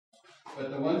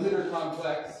But the ones that are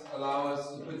complex allow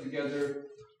us to put together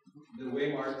the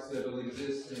waymarks that will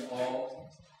exist in all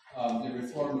the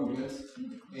reform movements.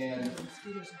 And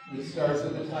it starts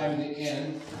with the time to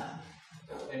end.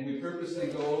 And we purposely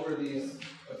go over these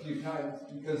a few times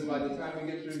because by the time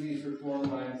we get through these reform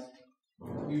lines,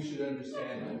 you should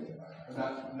understand them.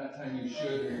 I'm not telling you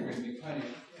should or you're going to be punished.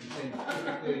 I'm saying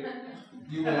typically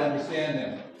you will understand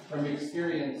them. From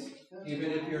experience,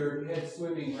 even if your head's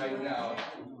swimming right now,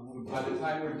 by the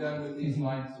time we're done with these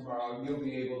lines tomorrow, you'll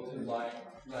be able to line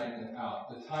them out.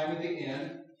 The time of the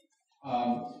end,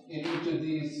 in each of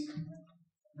these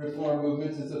reform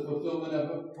movements, is a fulfillment of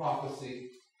a prophecy.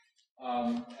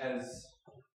 As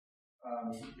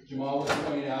Jamal was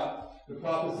pointing out, the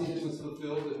prophecy that was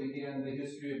fulfilled that began the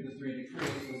history of the 3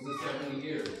 decrees was the 70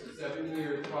 years. The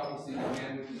 70-year prophecy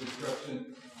began with the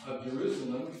destruction of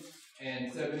Jerusalem,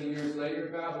 and 70 years later,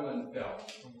 Babylon fell.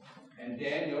 And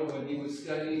Daniel, when he was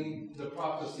studying the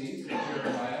prophecies of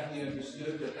Jeremiah, he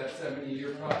understood that that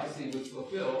 70-year prophecy was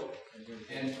fulfilled.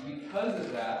 And because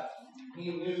of that,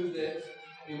 he knew that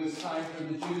it was time for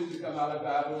the Jews to come out of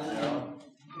Babylon and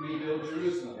rebuild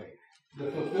Jerusalem. The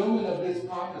fulfillment of this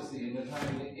prophecy in the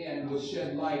time of the end will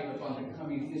shed light upon the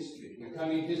coming history. The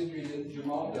coming history that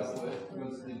Jamal dealt with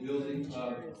was the building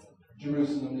of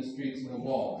Jerusalem, the streets and the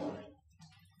wall.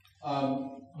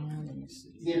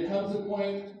 There comes a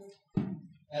point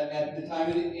at the time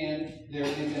of the end, there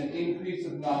is an increase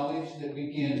of knowledge that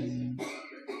begins,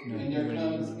 and there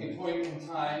comes a point in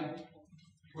time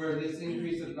where this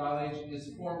increase of knowledge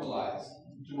is formalized.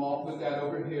 Jamal put that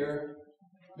over here,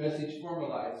 message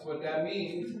formalized. What that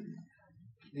means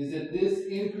is that this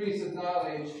increase of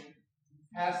knowledge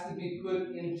has to be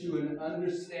put into an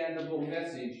understandable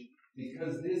message,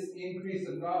 because this increase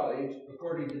of knowledge,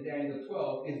 according to Daniel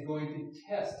 12, is going to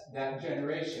test that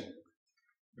generation.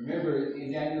 Remember,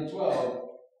 in Daniel 12,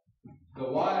 the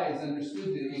wise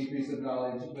understood the increase of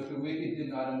knowledge, but the wicked did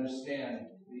not understand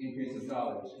the increase of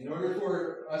knowledge. In order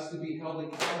for us to be held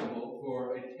accountable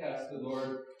for a test, the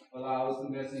Lord allows the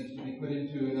message to be put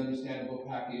into an understandable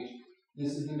package.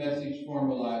 This is the message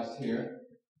formalized here.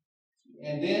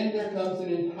 And then there comes an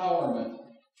empowerment.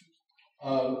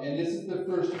 And this is the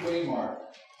first waymark.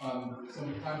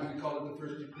 Sometimes we call it the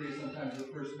first decree, sometimes the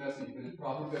first message, but it's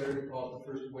probably better to call it the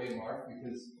first waymark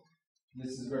because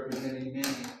this is representing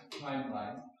many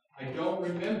timelines. I don't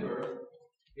remember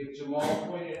if Jamal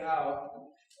pointed out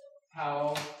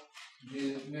how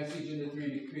the message in the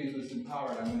 3 decrees was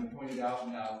empowered. I'm going to point it out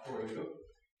now for you.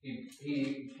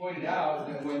 He pointed out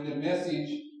that when the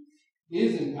message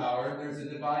is empowered, there's a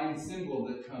divine symbol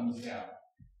that comes down.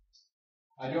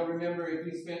 I don't remember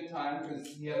if he spent time because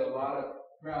he had a lot of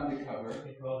ground to cover.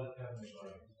 He called it heavenly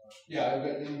body. Yeah,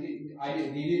 but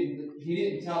he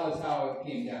didn't tell us how it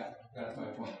came down. That's my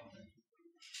point.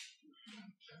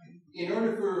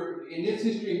 In this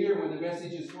history here, when the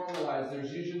message is formalized,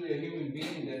 there's usually a human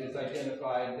being that is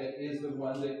identified that is the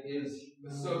one that is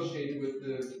associated with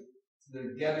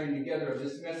the gathering together of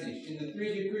this message. In the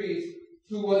 3 decrees,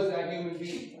 who was that human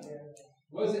being?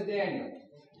 Was it Daniel?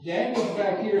 Daniel's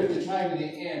back here at the time of the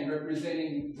end,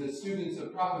 representing the students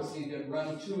of prophecy that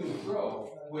run to and fro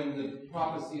when the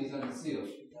prophecy is unsealed.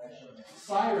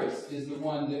 Cyrus is the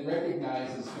one that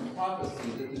recognizes from prophecy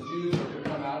that the Jews are to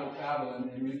come out of Babylon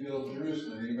and rebuild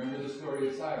Jerusalem. You remember the story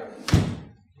of Cyrus.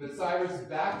 But Cyrus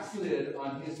backslid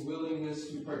on his willingness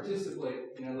to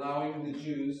participate in allowing the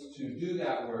Jews to do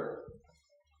that work.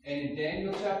 And in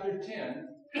Daniel chapter 10,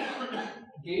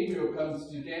 Gabriel comes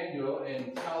to Daniel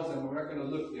and tells him, we're not going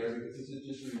to look there because this is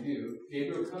just a review.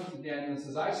 Gabriel comes to Daniel and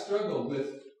says, I struggled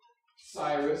with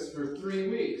Cyrus for 3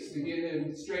 weeks to get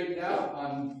him straightened out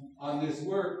on this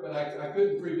work, but I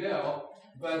couldn't prevail.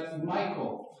 But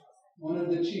Michael, one of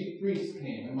the chief priests,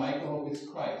 came, and Michael is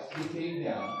Christ. He came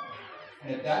down,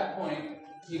 and at that point,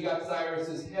 he got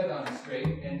Cyrus's head on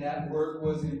straight, and that work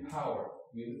was empowered.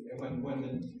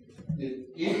 When the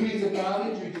increase of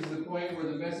knowledge reaches the point where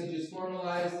the message is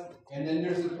formalized, and then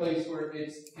there's a place where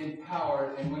it's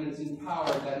empowered, and when it's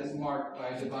empowered, that is marked by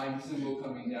a divine symbol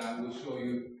coming down. We'll show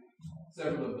you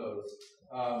several of those.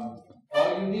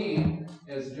 All you need,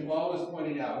 as Jamal was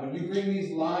pointing out, when you bring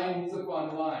these lines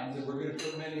upon lines, and we're going to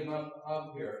put many of them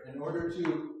up here, in order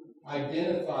to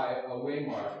identify a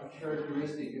waymark, a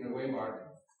characteristic in a waymark,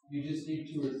 you just need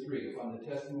 2 or 3. On the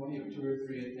testimony of 2 or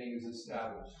 3, a thing is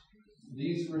established.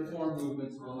 These reform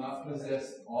movements will not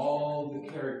possess all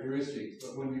the characteristics,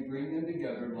 but when we bring them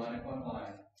together, line upon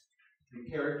line, the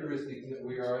characteristics that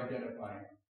we are identifying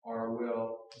are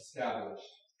well established.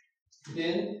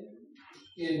 Then,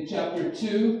 in chapter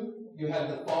 2, you had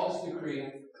the false decree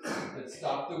that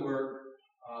stopped the work.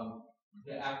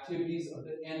 the activities of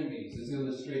the enemies is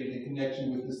illustrated in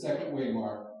connection with the second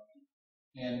waymark.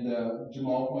 And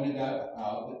Jamal pointed that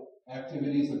out, that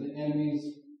activities of the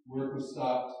enemies, work was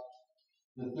stopped.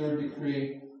 The third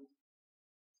decree,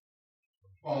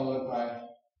 followed by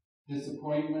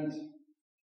disappointment.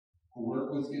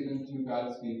 Work was given to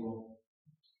God's people.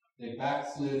 They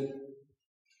backslid.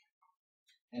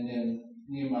 And then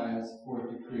Nehemiah's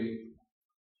fourth decree.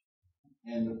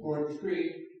 And the fourth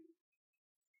decree,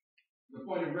 the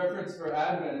point of reference for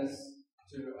Adventists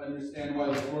to understand why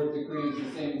the fourth decree is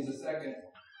the same as the second.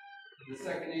 The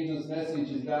second angel's message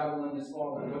is Babylon is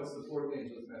fallen. What's the fourth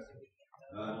angel's message?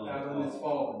 Babylon is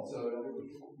fallen. So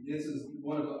this is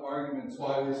one of the arguments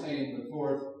why we're saying the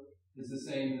fourth is the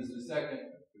same as the second.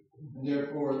 And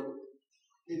therefore,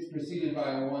 it's preceded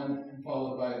by a 1 and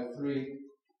followed by a 3.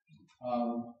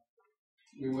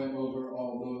 We went over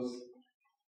all those.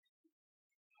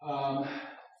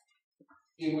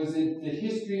 It was in the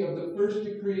history of the first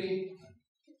decree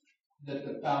that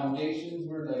the foundations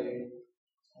were laid.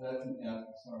 That's an F,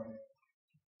 sorry.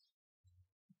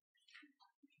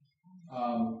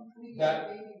 That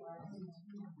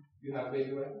you have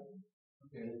baby wet?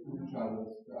 Okay, we can try this.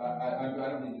 I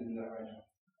don't need to do that right now.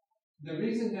 The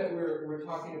reason that we're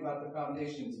talking about the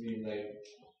foundations being laid,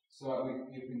 so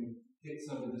you can get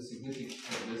some of the significance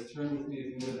of this. Turn with me,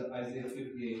 if you would, to Isaiah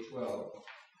 58:12.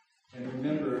 And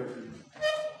remember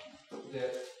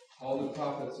that all the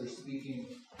prophets are speaking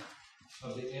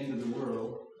of the end of the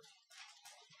world.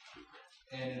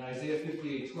 And in Isaiah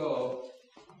 58:12,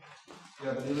 you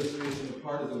have an illustration of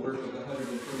part of the work of the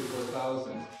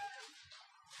 144,000.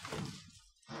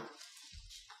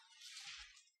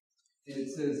 And it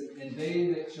says, "And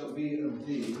they that shall be of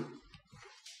thee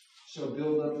shall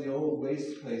build up the old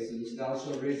waste places. Thou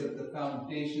shalt raise up the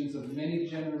foundations of many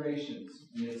generations."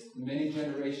 And it's many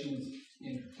generations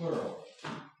in plural.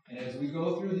 And as we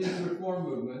go through these reform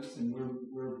movements, and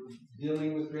we're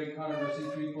dealing with Great Controversy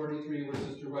 343, where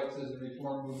Sister White says the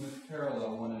reform movements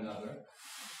parallel one another,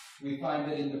 we find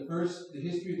that in the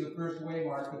history of the first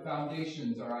waymark, the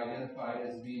foundations are identified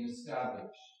as being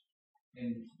established.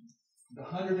 And the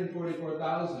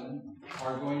 144,000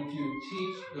 are going to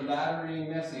teach the latter-rain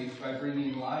message by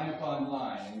bringing line upon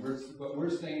line. And what we're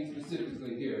saying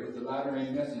specifically here is the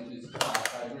latter-rain message is taught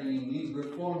by bringing these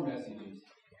reform messages,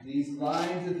 these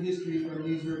lines of history from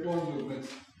these reform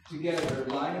movements together,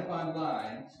 line upon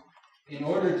line, in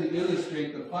order to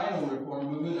illustrate the final reform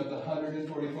movement of the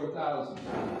 144,000.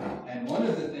 And one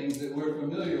of the things that we're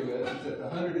familiar with is that the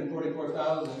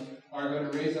 144,000 are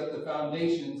going to raise up the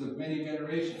foundations of many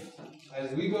generations. As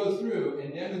we go through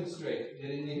and demonstrate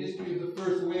that in the history of the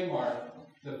first waymark,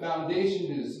 the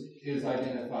foundation is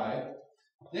identified,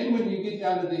 then when you get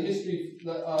down to the history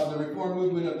of the reform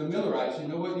movement of the Millerites, you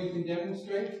know what you can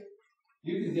demonstrate?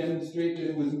 You can demonstrate that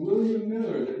it was William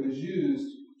Miller that was used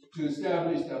to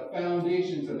establish the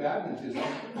foundations of Adventism,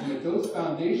 and that those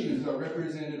foundations are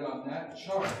represented on that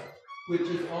chart, which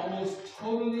is almost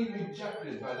totally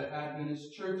rejected by the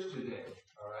Adventist church today.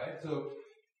 All right? So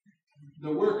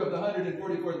the work of the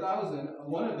 144,000,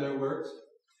 one of their works,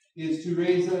 is to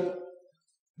raise up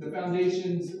the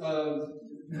foundations of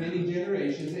many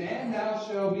generations, and thou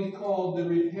shalt be called the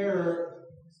repairer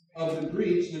of the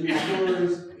breach, the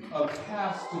restorers of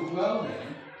paths to dwell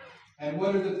in. And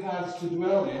what are the paths to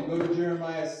dwell in? Go to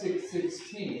Jeremiah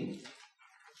 6:16.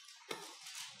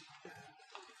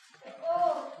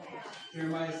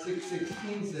 Jeremiah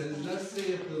 6:16 says, "Thus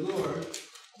saith the Lord,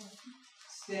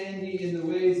 stand ye in the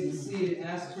ways and see, and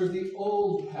ask for the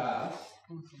old path,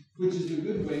 which is the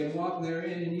good way, and walk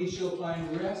therein, and ye shall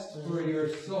find rest for your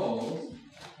souls."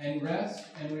 And rest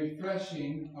and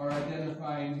refreshing are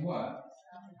identifying what?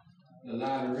 The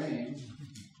latter rain.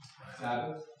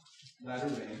 Sabbath, latter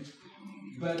rain.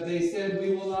 But they said,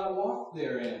 we will not walk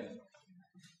therein.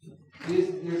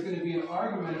 There's going to be an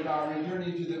argument about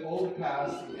returning to the old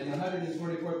paths, and the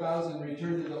 144,000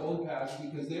 return to the old paths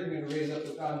because they're going to raise up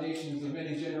the foundations of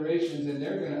many generations, and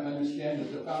they're going to understand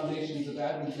that the foundations of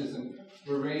Adventism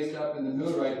were raised up in the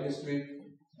Millerite history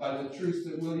by the truths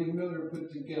that William Miller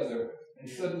put together. And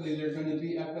suddenly they're going to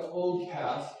be at the old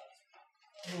path.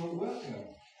 Oh, welcome.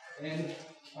 And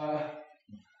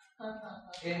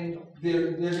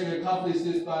they're going to accomplish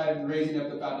this by raising up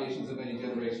the foundations of many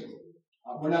generations.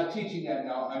 We're not teaching that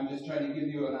now. I'm just trying to give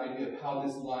you an idea of how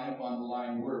this line upon the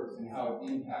line works and how it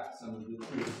impacts some of the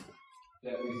truths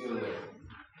that we deal with.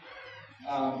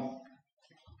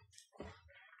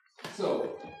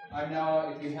 So, I'm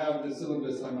now, if you have the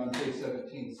syllabus, I'm on page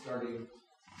 17, starting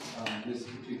this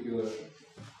particular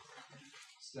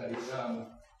study.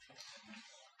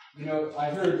 You know,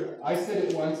 I said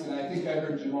it once, and I think I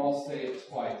heard Jamal say it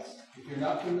twice. If you're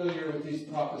not familiar with these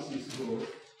prophecy schools,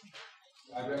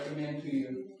 I recommend to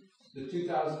you the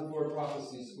 2004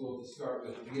 Prophecy School to start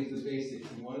with. It gives the basics.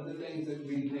 And one of the things that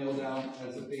we nail down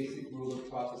as a basic rule of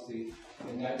prophecy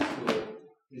in that school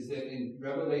is that in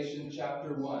Revelation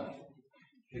chapter 1,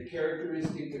 the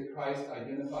characteristic that Christ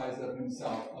identifies of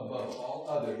himself above all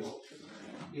others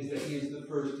is that he is the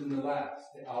first and the last,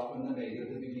 the Alpha and the Omega,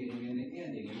 the beginning and the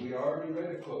ending. And we already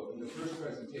read a quote in the first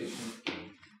presentation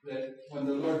that when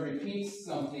the Lord repeats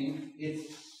something,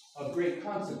 it's of great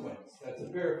consequence. That's a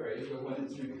paraphrase, but when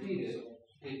it's repeated,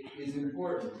 it is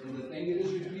important. And the thing that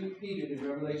is repeated in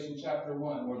Revelation chapter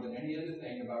 1 more than any other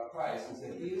thing about Christ is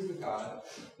that he is the God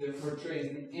that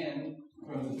portrays the end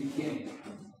from the beginning.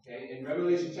 Okay? And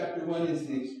Revelation chapter 1 is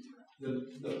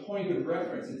the point of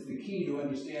reference. It's the key to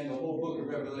understand the whole book of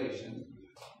Revelation.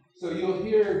 So you'll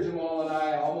hear Jamal and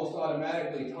I almost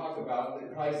automatically talk about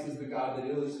that Christ is the God that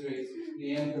illustrates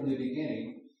the end from the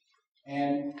beginning.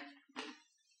 And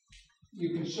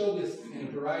you can show this in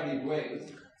a variety of ways.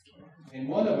 And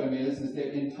one of them is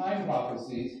that in time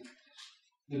prophecies,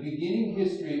 the beginning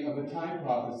history of a time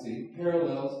prophecy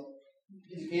parallels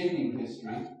the ending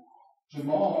history.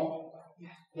 Jamal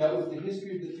dealt with the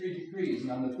history of the three decrees,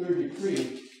 and on the third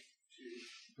decree,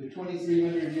 the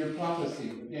 2300-year prophecy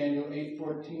of Daniel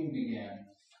 8:14 began.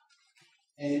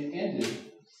 And it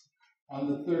ended on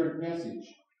the third message.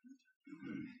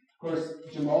 Of course,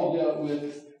 Jamal dealt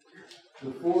with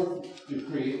the fourth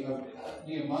decree of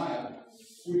Nehemiah,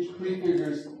 which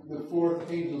prefigures the fourth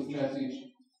angel's message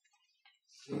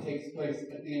that takes place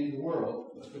at the end of the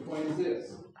world. But the point is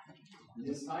this. In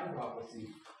this time prophecy,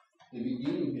 the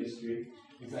beginning history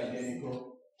is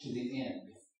identical to the end.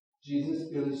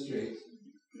 Jesus illustrates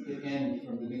the end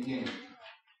from the beginning.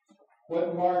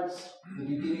 What marks the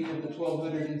beginning of the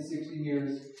 1260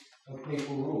 years of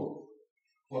papal rule?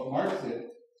 What marks it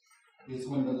is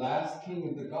when the last king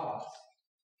of the Goths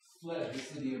fled the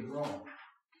city of Rome.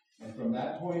 And from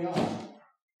that point on,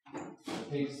 the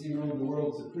papacy ruled the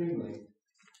world supremely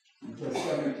until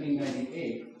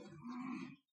 1798,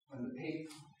 when the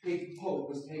pope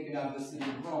was taken out of the city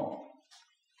of Rome.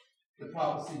 The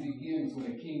prophecy begins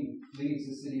when a king leaves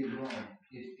the city of Rome.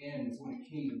 It ends when a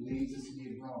king leaves the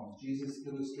city of Rome. Jesus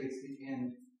illustrates the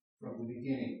end from the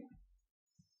beginning.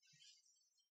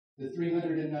 The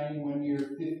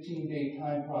 391-year, 15-day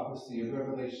time prophecy of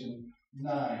Revelation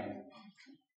 9,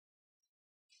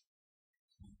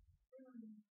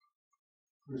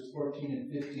 verse 14 and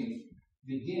 15,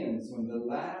 begins when the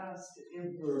last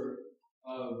emperor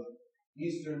of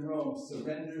Eastern Rome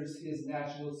surrenders his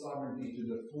national sovereignty to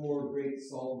the four great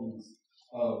sultans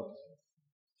of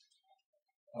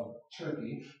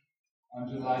Turkey on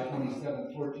July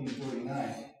 27,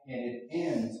 1449. And it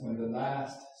ends when the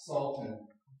last sultan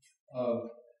of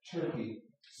Turkey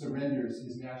surrenders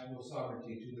his national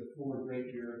sovereignty to the four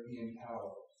great European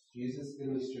powers. Jesus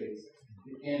illustrates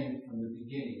the end from the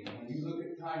beginning. And when you look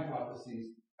at time prophecies,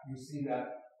 you see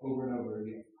that over and over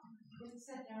again. It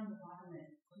said down the bottom, it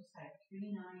looks like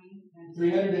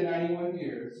 391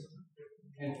 years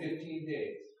and 15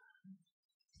 days.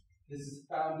 This is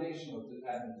foundational to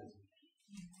Adventism.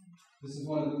 This is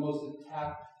one of the most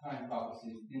attacked time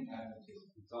prophecies in Adventism.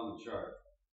 It's on the chart.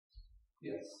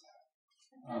 Yes.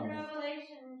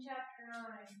 Revelation chapter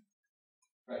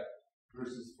 9. Right.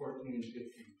 Verses 14 and 15.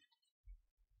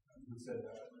 Who said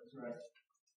that? That's right.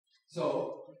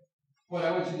 So, what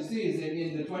I want you to see is that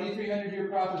in the 2300-year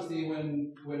prophecy,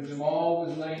 when Jamal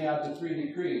was laying out the three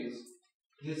decrees,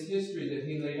 this history that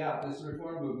he laid out, this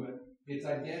reform movement, it's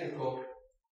identical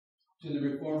to the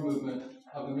reform movement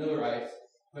of the Millerites,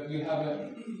 but you have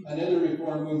another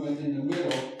reform movement in the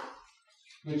middle,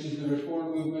 which is the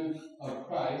reform movement of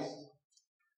Christ,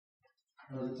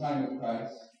 or the time of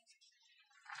Christ.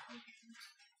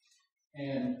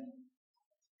 And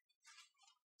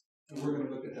we're going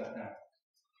to look at that now.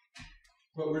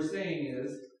 What we're saying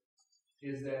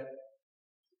is that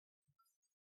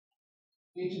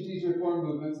each of these reform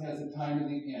movements has a time of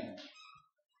the end.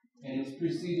 And it's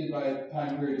preceded by a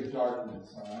time period of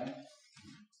darkness, all right?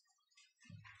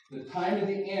 The time of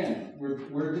the end,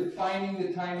 we're defining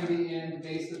the time of the end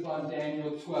based upon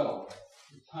Daniel 12.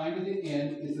 The time of the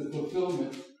end is the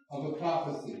fulfillment of a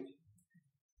prophecy.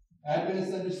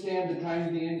 Adventists understand the time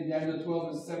of the end in Daniel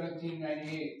 12 is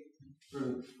 1798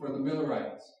 for the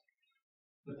Millerites.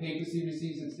 The papacy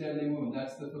receives its deadly wound.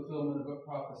 That's the fulfillment of a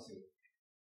prophecy.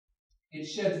 It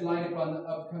sheds light upon the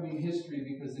upcoming history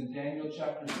because in Daniel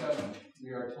chapter 7,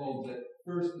 we are told that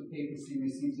first the papacy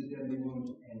receives a deadly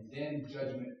wound and then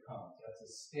judgment comes. That's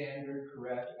a standard,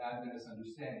 correct Adventist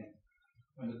understanding.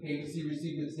 When the papacy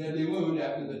received its deadly wound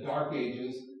after the Dark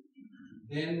Ages,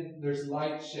 then there's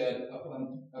light shed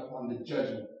upon the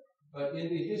judgment. But in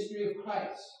the history of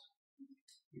Christ,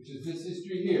 which is this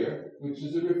history here, which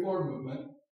is a reform movement,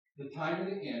 the time of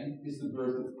the end is the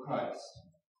birth of Christ.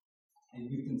 And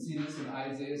you can see this in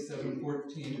Isaiah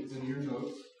 7:14. It's in your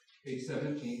notes, page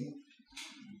 17.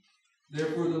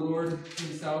 Therefore the Lord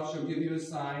himself shall give you a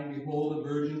sign. Behold, a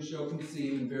virgin shall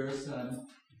conceive and bear a son,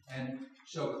 and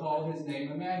shall call his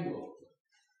name Emmanuel.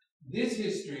 This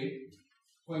history,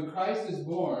 when Christ is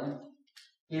born,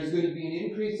 there's going to be an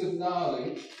increase of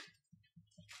knowledge.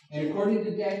 And according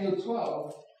to Daniel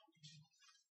 12,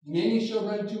 many shall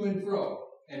run to and fro.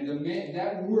 And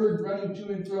that word running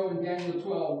to and fro in Daniel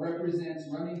 12 represents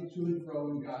running to and fro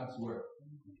in God's Word.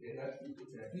 Okay,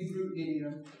 it's a Hebrew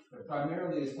idiom, but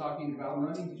primarily is talking about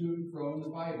running to and fro in the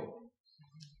Bible.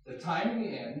 The time of the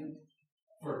end,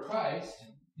 for Christ,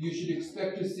 you should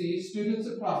expect to see students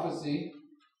of prophecy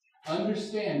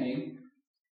understanding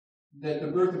that the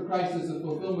birth of Christ is a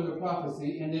fulfillment of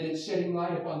prophecy and that it's shedding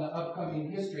light upon the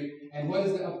upcoming history. And what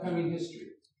is the upcoming history?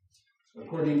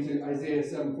 According to Isaiah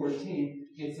 7:14,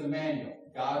 it's Emmanuel,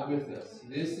 God with us.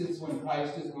 This is when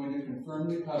Christ is going to confirm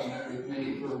the covenant with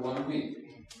many for 1 week.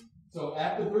 So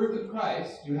at the birth of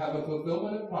Christ, you have a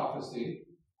fulfillment of prophecy,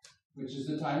 which is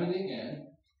the time of the end.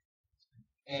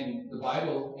 And the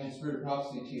Bible and Spirit of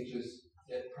Prophecy teaches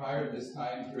that prior to this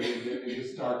time period, there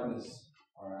is darkness.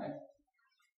 All right?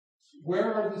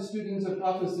 Where are the students of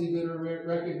prophecy that are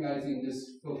recognizing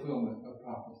this fulfillment of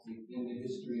prophecy in the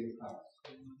history of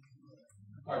Christ?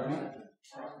 Pardon me?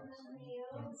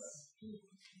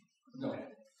 No.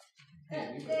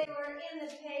 They were in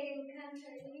the pagan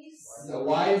countries. The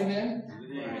wise men,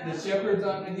 the shepherds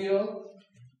on the hill,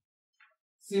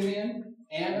 Simeon,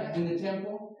 Anna in the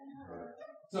temple.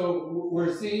 So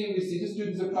we see the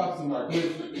students of prophecy marked.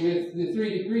 With the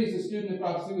 3 degrees, the student of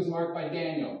prophecy was marked by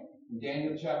Daniel. In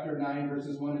Daniel chapter 9,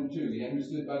 verses 1 and 2. He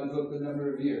understood by the book the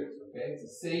number of years. Okay? It's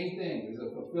the same thing.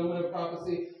 There's a fulfillment of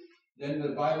prophecy. Then the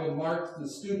Bible marks the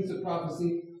students of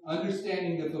prophecy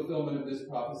understanding the fulfillment of this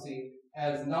prophecy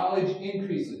as knowledge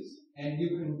increases. And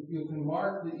you can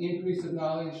mark the increase of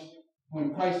knowledge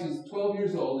when Christ is 12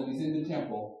 years old and he's in the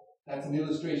temple. That's an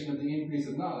illustration of the increase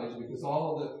of knowledge because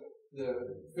all of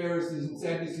the Pharisees and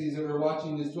Sadducees that were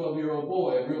watching this 12-year-old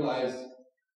boy realized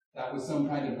that was some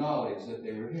kind of knowledge that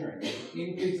they were hearing. The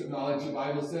increase of knowledge, the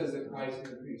Bible says that Christ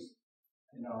increased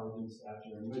in knowledge and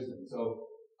stature and wisdom. So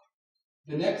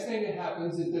the next thing that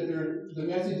happens is that the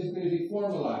message is going to be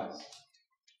formalized.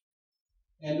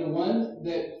 And the one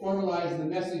that formalized the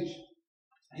message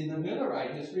in the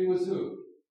Millerite history was who?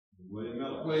 William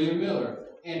Miller. William Miller.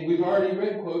 And we've already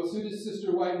read quotes. Who does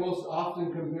Sister White most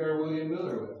often compare William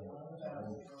Miller with?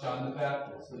 John the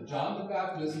Baptist. So John the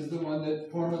Baptist is the one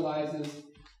that formalizes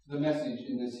the message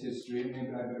in this history.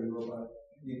 Maybe I better go by.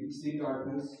 You see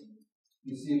darkness.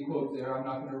 You see a quote there. I'm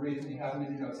not going to read it. You have it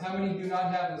in your notes. How many do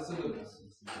not have the syllabus?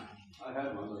 I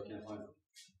had one, but I can't find it.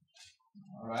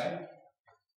 All right.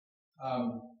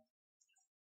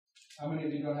 How many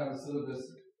of you don't have a syllabus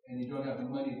and you don't have the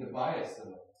money to buy a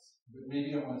syllabus? But maybe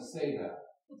you don't want to say that.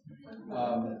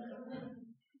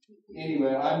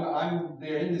 Anyway, I'm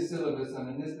there in the syllabus, and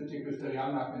in this particular study,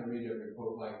 I'm not going to read every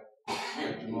quote like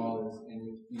Jamal is.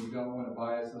 And if you don't want to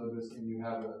buy a syllabus and you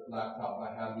have a laptop,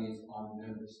 I have these on the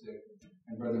memory stick.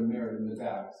 And Brother Merritt in the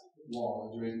back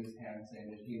wall is raising his hand saying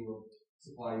that he will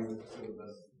supply you with the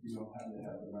syllabus if you don't happen to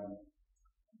have the money.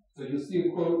 So you'll see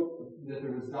a quote that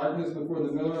there was darkness before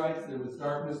the Millerites, there was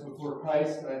darkness before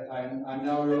Christ. I'm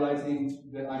now realizing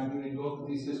that I'm doing both of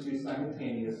these histories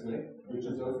simultaneously, which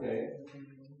is okay.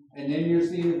 And then you're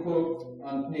seeing a quote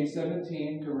on page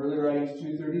 17 from Early Writings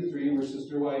 233 where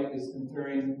Sister White is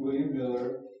comparing William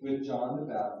Miller with John the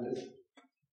Baptist.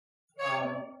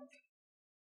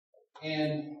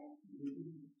 And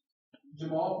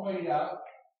Jamal pointed out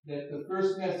that the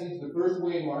first message, the first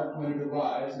waymark when it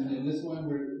arrives, and in this one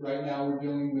right now we're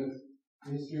dealing with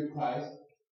the history of Christ,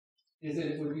 is that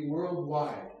it would be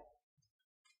worldwide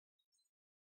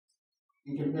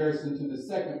in comparison to the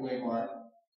second waymark,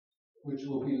 which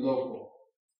will be local.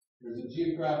 There's a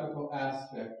geographical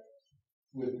aspect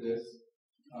with this.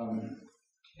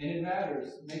 And it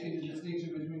matters. Making the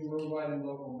distinction between worldwide and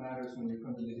local matters when you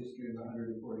come to the history of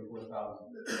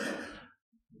 144,000.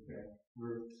 Okay?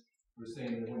 We're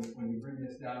saying that when you bring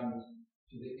this down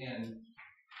to the end,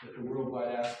 that the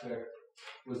worldwide aspect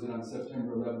was that on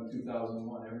September 11,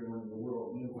 2001, everyone in the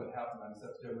world knew what happened on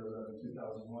September 11,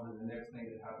 2001, and the next thing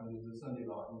that happened is the Sunday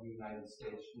law in the United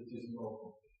States, which is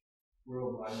local.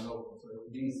 Worldwide and local. So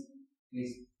these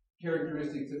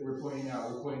characteristics that we're pointing out,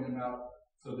 we're pointing them out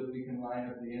so that we can line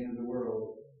up the end of the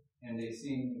world, and they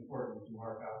seem important to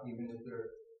mark out, even if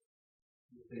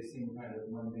they seem kind of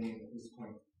mundane at this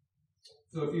point.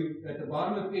 So if you, at the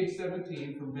bottom of page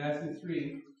 17, from Matthew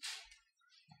 3,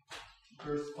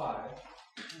 verse 5,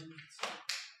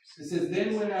 it says,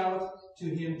 "Then went out to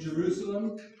him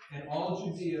Jerusalem and all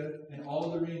Judea and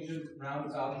all the region round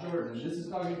about Jordan." And this is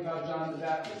talking about John the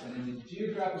Baptist. And in the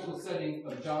geographical setting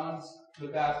of John the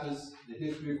Baptist, the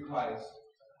history of Christ,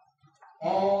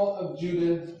 all of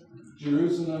Judah,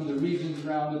 Jerusalem, the regions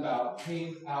round about,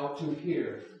 came out to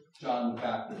hear John the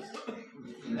Baptist.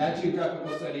 In that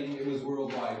geographical setting, it was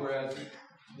worldwide. Whereas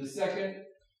the second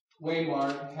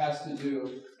waymark has to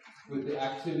do with the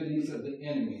activities of the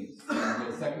enemies. And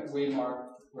the second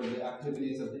waymark where the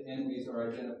activities of the enemies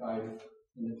are identified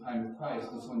in the time of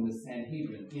Christ was when the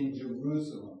Sanhedrin in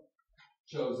Jerusalem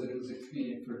chose that it was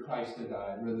expedient for Christ to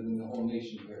die rather than the whole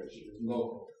nation perish. It was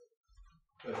local.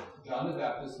 But John the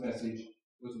Baptist's message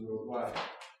was worldwide.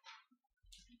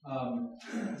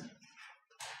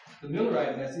 The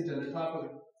Millerite message on the top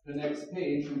of the next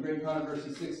page from Great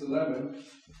Controversy 6:11.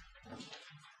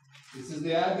 It says,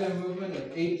 "The Advent movement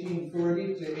of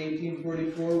 1840 to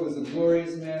 1844 was a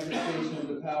glorious manifestation of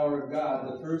the power of God.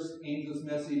 The first angel's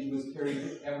message was carried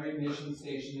to every mission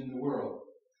station in the world."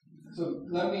 So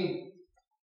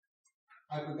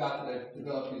I forgot that I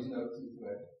developed these notes this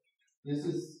way. This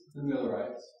is the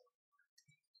Millerites.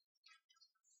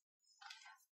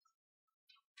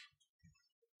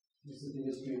 This is the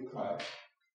history of Christ.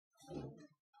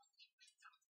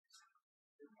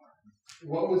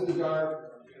 What was the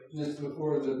darkness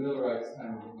before the Millerites'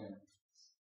 time began?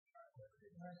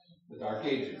 The Dark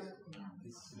Ages.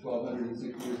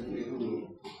 1206 years of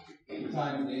Hulu. The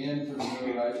time of the end for the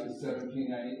Millerites was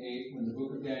 1798. When the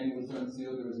book of Daniel was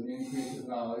unsealed, there was an increase of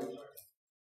knowledge.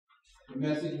 The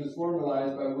message was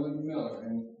formalized by William Miller,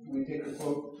 and we take a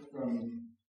quote from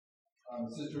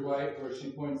Sister White, where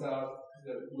she points out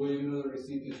that William Miller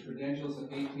received his credentials in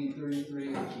 1833,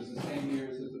 which was the same year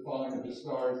as the falling of the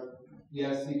stars.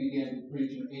 Yes, he began to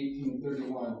preach in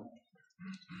 1831.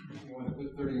 If you want to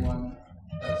put 31,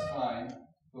 that's fine.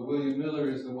 But William Miller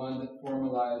is the one that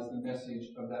formalized the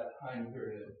message of that time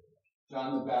period.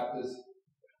 John the Baptist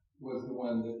was the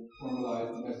one that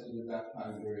formalized the message of that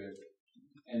time period.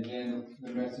 And then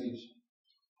the message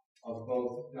of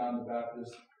both John the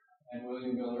Baptist and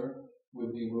William Miller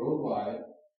would be worldwide.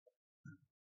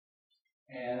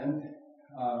 And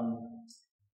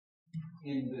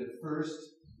in the first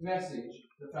message,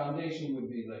 the foundation would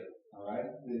be laid. All right?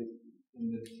 In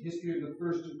the history of the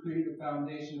first decree, the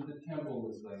foundation of the temple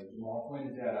was laid. Jamal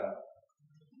pointed that out.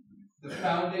 The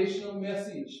foundational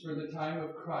message for the time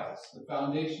of Christ, the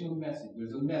foundational message,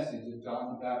 there's a message that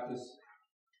John the Baptist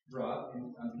brought.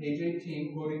 On page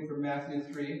 18, quoting from Matthew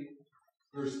 3,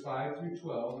 verse 5 through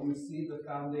 12, you see the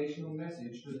foundational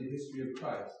message for the history of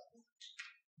Christ.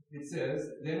 It says,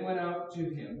 "Then went out to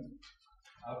him,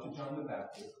 out to John the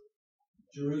Baptist,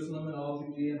 Jerusalem and all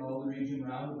Judea and all the region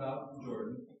round about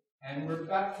Jordan, and were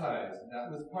baptized."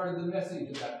 That was part of the message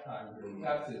at that time,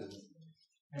 baptism.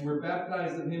 "And were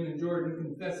baptized of him in Jordan,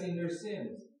 confessing their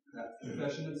sins." That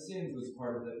confession of sins was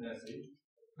part of that message.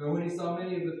 "But when he saw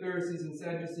many of the Pharisees and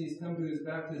Sadducees come to his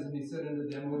baptism, he said unto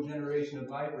them, O generation of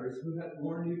vipers, who hath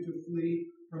warned you to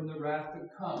flee from the wrath to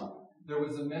come?" There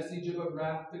was a message of a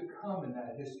wrath to come in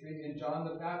that history, and John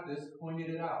the Baptist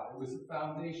pointed it out. It was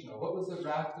foundational. What was the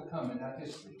wrath to come in that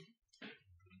history?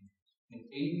 In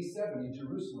AD 70,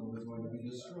 Jerusalem was going to be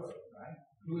destroyed, right?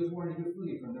 He was warning to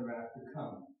flee from the wrath to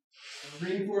come.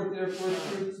 "Bring forth therefore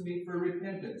fruits meet for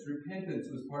repentance." Repentance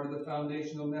was part of the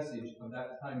foundational message of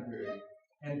that time period.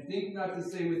 "And think not to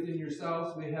say within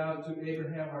yourselves, we have to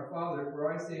Abraham our father,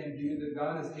 for I say unto you that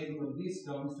God is able of these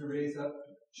stones to raise up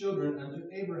children unto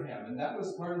Abraham." And that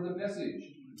was part of the message,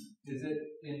 is that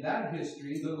in that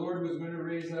history, the Lord was going to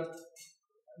raise up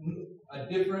a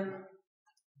different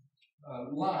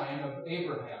line of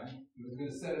Abraham. He was going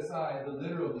to set aside the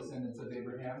literal descendants of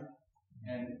Abraham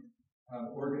and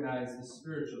organize the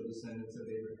spiritual descendants of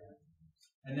Abraham.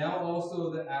 "And now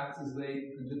also the axe is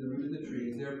laid unto the root of the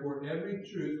trees. Therefore every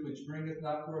truth which bringeth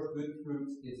not forth good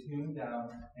fruits is hewn down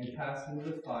and cast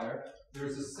into the fire." There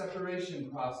is a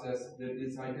separation process that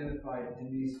is identified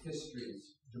in these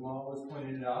histories. Jamal was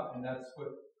pointing it out, and that's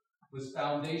what was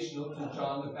foundational to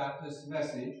John the Baptist's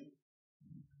message.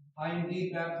 "I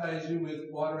indeed baptize you with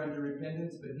water unto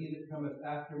repentance, but he that cometh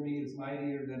after me is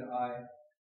mightier than I,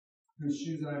 whose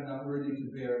shoes I am not worthy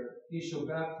to bear. He shall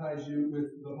baptize you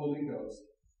with the Holy Ghost,"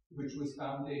 which was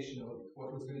foundational,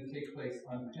 what was going to take place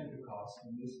on Pentecost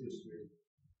in this history.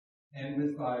 and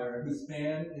with fire, whose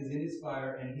fan is in his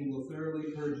fire, and he will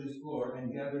thoroughly purge his floor,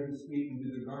 and gather his wheat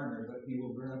into the garner, but he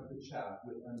will burn up the chaff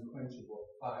with unquenchable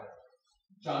fire.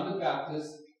 John the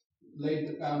Baptist laid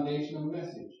the foundational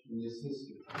message in this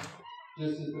history,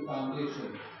 just as the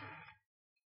foundation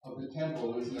of the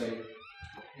temple was laid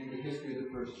in the history of the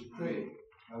first decree.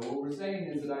 Now what we're saying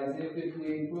is that Isaiah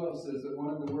 58:12 says that one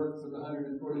of the works of the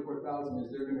 144,000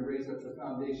 is they're going to raise up the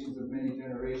foundations of many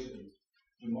generations.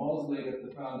 Jamal's laid up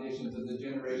the foundations of the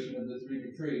generation of the three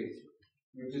decrees.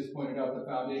 We've just pointed out the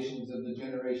foundations of the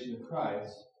generation of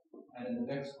Christ. And in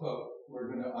the next quote, we're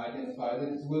going to identify that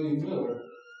it's William Miller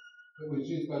that was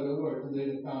used by the Lord to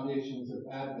lay the foundations of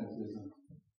Adventism.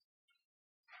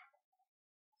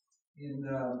 In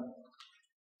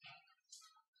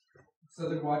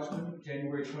Southern Watchman,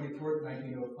 January 24th,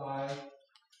 1905,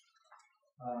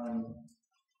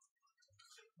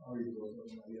 I'll read both of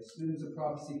them. Yes. Students of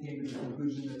prophecy came to the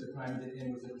conclusion that the time of the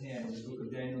end was at hand. In the book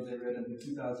of Daniel, they read unto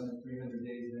 2,300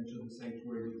 days, then shall the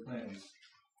sanctuary be cleansed.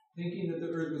 Thinking that the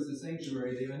earth was the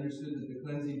sanctuary, they understood that the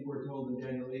cleansing foretold in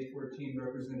Daniel 8:14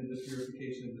 represented the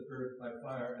purification of the earth by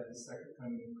fire at the second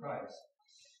coming of Christ.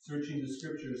 Searching the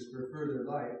scriptures for further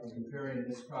light and comparing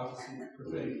this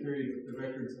prophetic period with the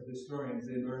records of historians,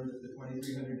 they learned that the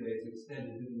 2,300 days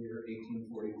extended to the year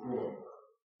 1844.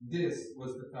 This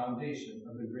was the foundation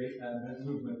of the Great Advent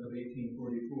movement of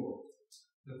 1844.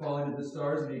 The falling of the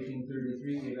stars in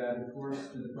 1833 gave added force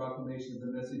to the proclamation of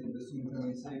the message of the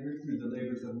soon-coming Savior through the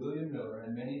labors of William Miller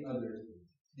and many others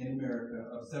in America,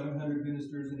 of 700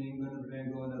 ministers in England, of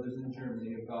Bengal and others in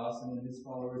Germany, of Gaussen and his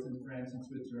followers in France and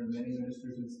Switzerland, many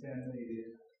ministers in Scandinavia,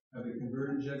 of the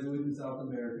converted Jesuit in South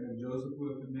America, and Joseph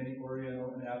Wolf in many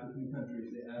Oriental and African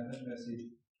countries. The Advent message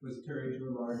was carried to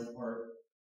a large part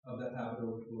of the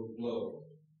habitable globe.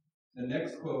 The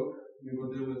next quote we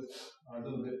will deal with a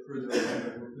little bit further on,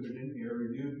 but we'll put it in here.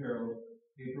 Review and Herald,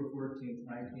 April 14th,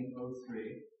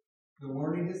 1903. The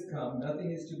warning has come. Nothing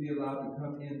is to be allowed to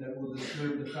come in that will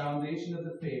disturb the foundation of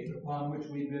the faith upon which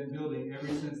we've been building ever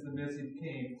since the message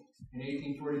came in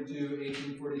 1842,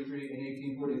 1843, and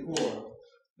 1844.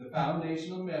 The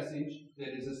foundational message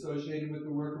that is associated with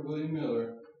the work of William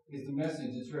Miller is the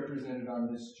message that's represented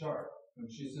on this chart. When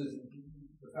she says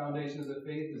the foundation of the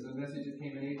faith is a message that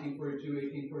came in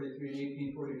 1842, 1843,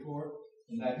 and 1844.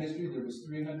 In that history, there was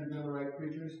 300 Millerite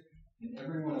preachers, and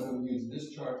every one of them used this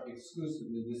chart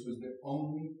exclusively. This was the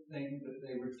only thing that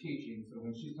they were teaching. So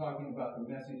when she's talking about the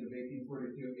message of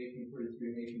 1842,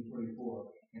 1843, and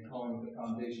 1844, and calling it the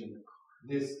foundation,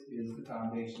 this is the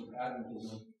foundation of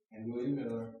Adventism, and William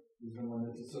Miller is the one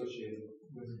that's associated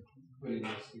with putting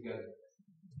this together.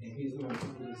 And he's the one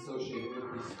that's associated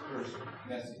with this first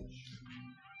message.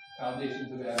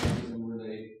 Foundations of Adventism were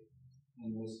laid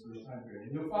in this first time period.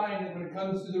 And you'll find that when it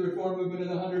comes to the Reform movement of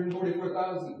the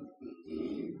 144,000,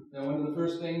 that one of the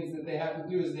first things that they have to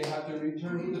do is they have to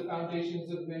return to the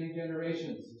foundations of many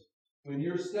generations. When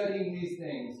you're studying these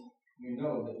things, you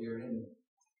know that you're in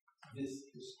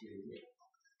this history here.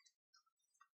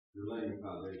 You're laying a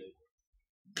foundation.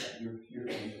 Yeah, you're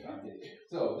laying the foundation.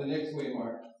 So the next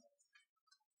waymark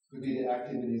would be the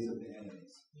activities of the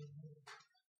enemies.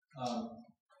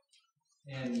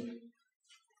 And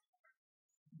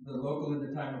the local in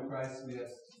the time of Christ, we have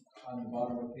on the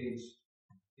bottom of page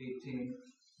 18.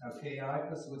 Now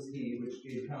Caiaphas was he which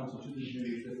gave counsel to the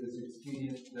Jews that it was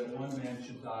expedient that one man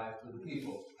should die for the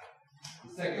people.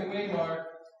 The second waymark,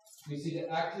 we see the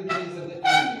activities of the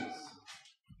enemies.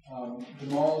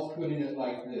 Jamal's putting it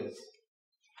like this.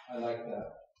 I like that.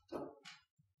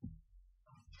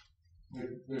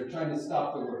 They're trying to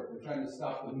stop the work. They're trying to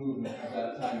stop the movement of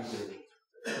that time period.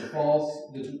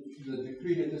 The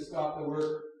decree to stop the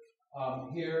work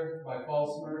here by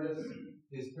false murders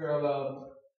is parallel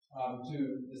to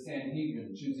the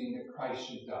Sanhedrin choosing that Christ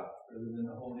should die rather than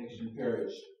the whole nation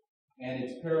perish. And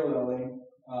it's paralleling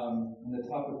on the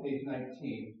top of page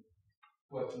 19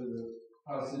 what the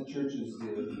Protestant churches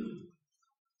did.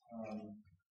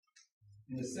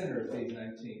 In the center of page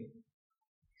 19,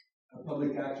 a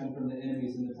public action from the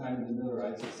enemies in the time of the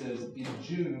Millerites. It says, in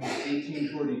June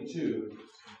 1842,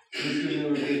 Mr.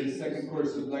 Miller gave his second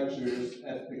course of lectures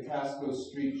at the Casco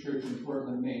Street Church in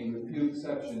Portland, Maine. With few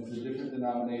exceptions, the different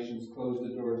denominations closed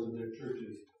the doors of their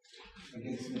churches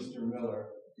against Mr. Miller.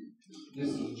 This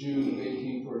is June of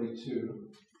 1842.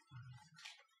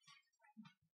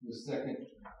 The second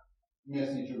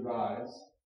message arrives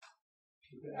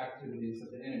with the activities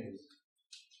of the enemies.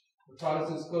 The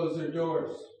Protestants closed their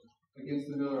doors against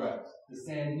the Millerites. The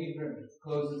Sanhedrin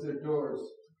closes their doors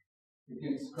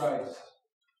against Christ.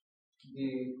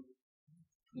 The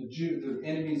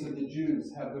enemies of the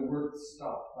Jews have the work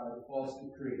stopped by the false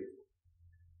decree.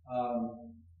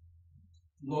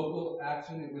 Local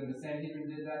action, when the Sanhedrin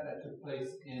did that, that took place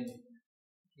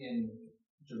in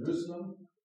Jerusalem,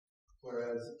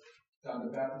 whereas John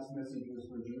the Baptist's message was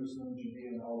for Jerusalem, Judea,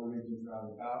 and all the regions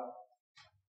round about.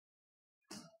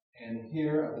 And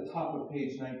here at the top of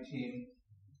page 19,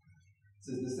 it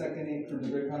says the second angel, from the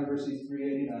Great Controversies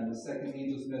 389, the second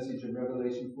angel's message of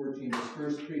Revelation 14 was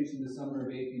first preached in the summer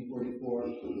of 1844,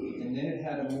 and then it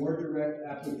had a more direct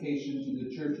application to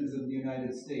the churches of the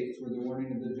United States, where the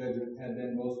warning of the judgment had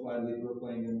been most widely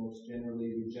proclaimed and most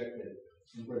generally rejected,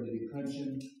 and where the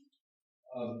declension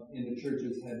in the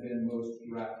churches had been most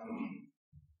rapid.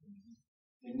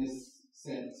 In this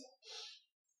sense,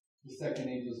 the second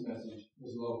angel's message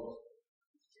was local.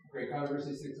 Great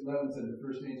Controversy 6:11 said the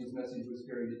first angel's message was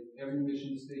carried at every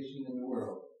mission station in the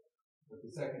world, but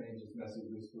the second angel's message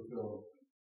was fulfilled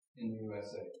in the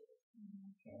USA.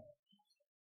 Okay.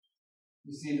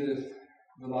 You see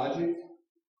the logic?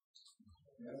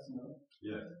 Yes, no?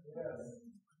 Yes. Yes.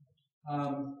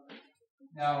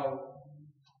 Now,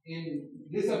 in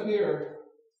this up here,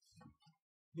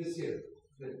 this here,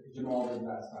 that Jamal did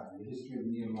last time, the history of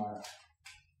Nehemiah,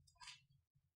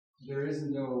 there is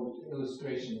no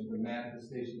illustration of the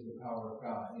manifestation of the power of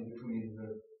God in between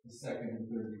the second and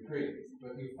third decree.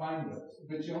 But you find those.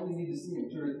 But you only need to see them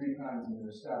 2 or 3 times and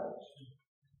they're established.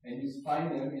 And you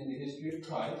find them in the history of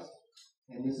Christ.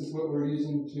 And this is what we're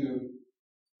using to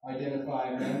identify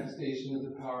a manifestation of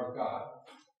the power of God.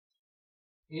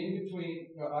 In between,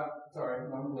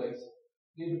 wrong place.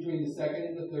 In between the second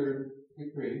and the third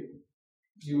decree,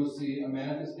 you will see a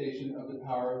manifestation of the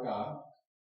power of God.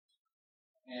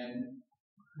 And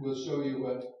we'll show you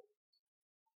what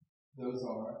those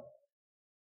are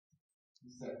in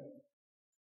a second.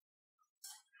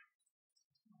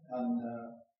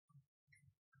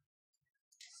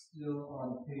 Still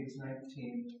on page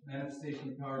 19, manifestation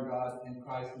of the power of God in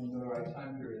Christ in the right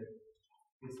time period.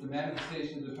 It's the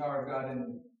manifestation of the power of God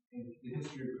in the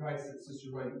history of Christ that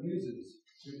Sister White uses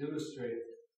to illustrate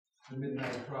the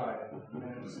midnight cry, the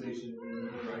manifestation in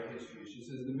the right history. She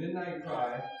says, the midnight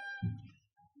cry,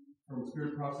 from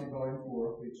Spirit Prophecy, Volume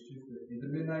 4, page 250.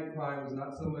 The midnight cry was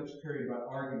not so much carried by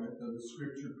argument, though the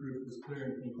scripture proof was clear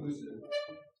and conclusive.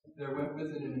 There went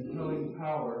with it an impelling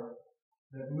power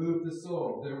that moved the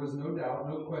soul. There was no doubt,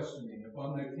 no questioning.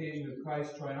 Upon the occasion of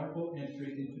Christ's triumphal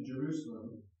entry into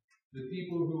Jerusalem, the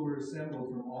people who were assembled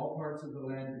from all parts of the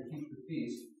land to keep the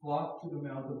feast flocked to the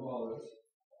Mount of Olives.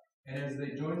 And as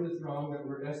they joined the throng that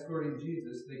were escorting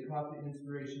Jesus, they caught the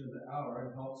inspiration of the hour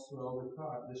and helped swell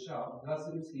the shout, "Thus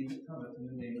it is he that cometh in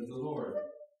the name of the Lord."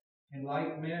 In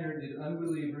like manner did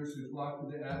unbelievers who flocked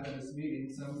to the Adventist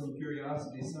meeting, some from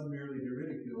curiosity, some merely to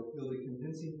ridicule, feel the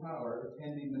convincing power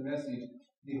attending the message,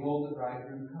 "Behold, the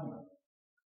bridegroom cometh."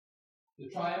 The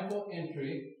triumphal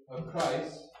entry of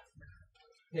Christ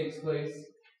takes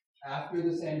place after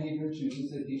the Sanhedrin chooses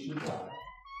that he should die.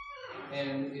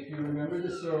 And if you remember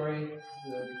the story,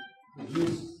 the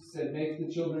Jews said, "Make the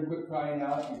children quit crying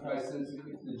out." And Christ says,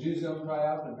 if the Jews don't cry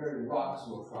out, the very rocks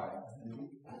will cry out.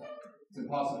 It's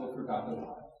impossible for God to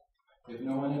lie. If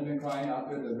no one had been crying out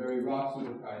there, the very rocks would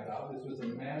have cried out. This was a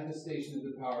manifestation of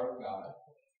the power of God.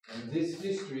 And this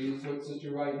history is what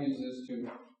Sister Wright uses to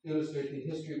illustrate the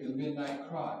history of the midnight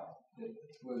cry that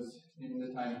was in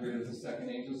the time period of the second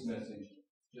angel's message,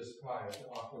 just prior to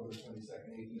October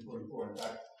 22nd, 1844. In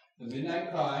fact, the midnight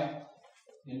cry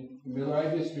in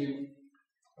Millerite history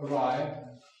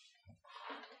arrived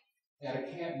at a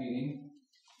camp meeting,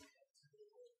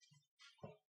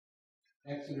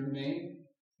 Exeter, Maine,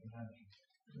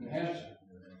 New Hampshire.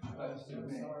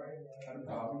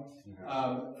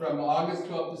 From August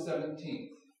 12th to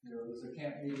 17th. There was a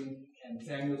camp meeting, and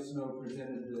Samuel Snow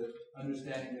presented the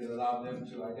understanding that allowed them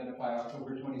to identify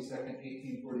October 22nd,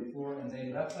 1844, and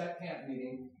they left that camp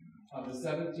meeting on the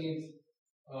 17th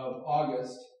of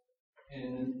August, and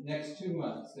in the next 2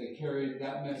 months, they carried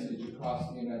that message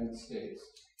across the United States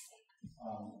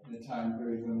in a time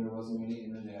period when there wasn't any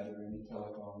internet or any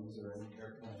telephones or any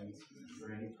airplanes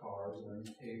or any cars or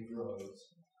any paved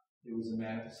roads. It was a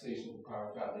manifestation of the power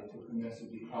of God. They took the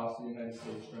message across the United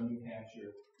States from New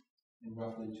Hampshire in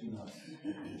roughly 2 months.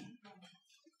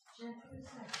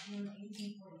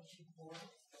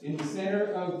 In the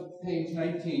center of page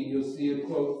 19, you'll see a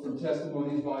quote from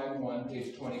Testimonies, Volume 1,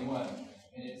 page 21.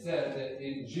 And it says that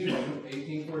in June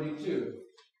 1842,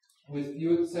 with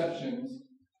few exceptions,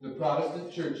 the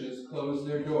Protestant churches closed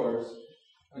their doors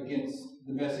against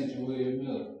the message of William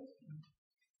Miller.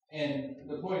 And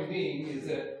the point being is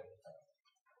that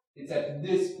it's at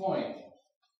this point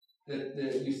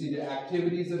that you see the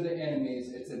activities of the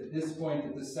enemies. It's at this point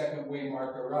that the second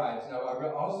waymark arrives. Now,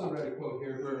 I also read a quote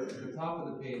here at the top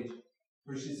of the page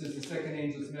where she says the second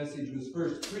angel's message was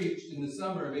first preached in the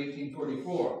summer of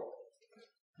 1844.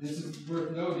 This is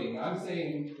worth noting. I'm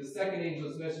saying the second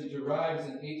angel's message arrives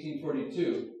in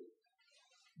 1842,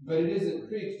 but it isn't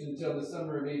preached until the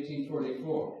summer of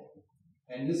 1844.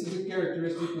 And this is a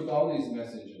characteristic with all these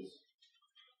messages.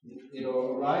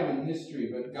 It'll arrive in history,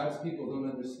 but God's people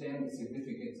don't understand the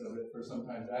significance of it for some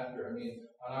time after. I mean,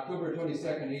 on October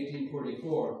 22nd,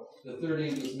 1844, the third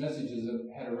angel's messages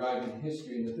had arrived in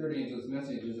history, and the third angel's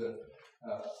message is a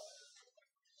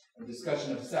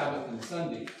discussion of Sabbath and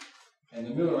Sunday. And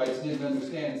the Millerites didn't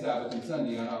understand Sabbath and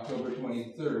Sunday on October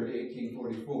 23rd,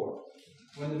 1844.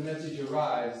 When the message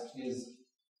arrives is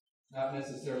not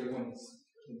necessarily when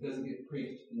it doesn't get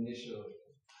preached initially.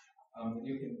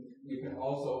 You can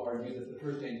also argue that the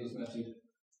first angel's message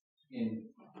in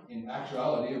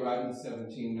actuality arrived in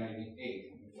 1798.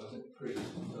 It wasn't preached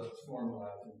until it's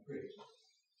formalized and preached.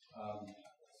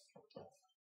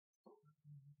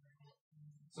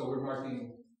 So we're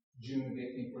marking June of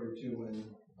 1842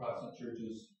 when Protestant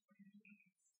churches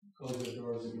closed their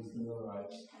doors against the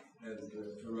Millerites as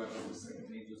the arrival of the second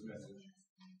angel's message.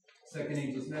 Second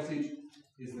angel's message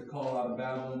is the call out of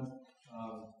Babylon,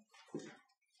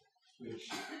 which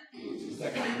the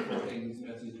second and fourth angel's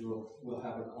message will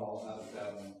have a call out of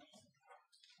Babylon.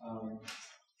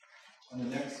 On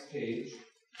the next page,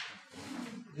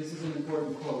 this is an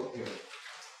important quote here.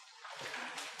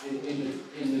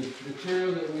 In the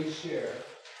material that we share,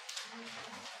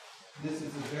 this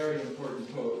is a very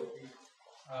important quote.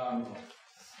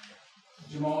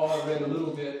 Jamal read a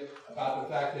little bit about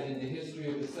the fact that in the history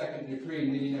of the second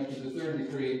decree leading up to the third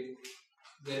decree,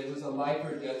 that it was a life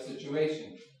or death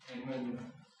situation. And when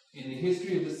in the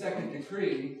history of the second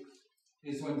decree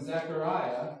is when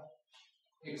Zechariah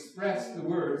expressed the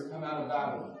words, "Come out of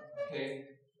Babylon." Okay?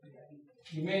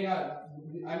 You may not,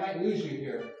 I might lose you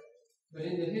here, but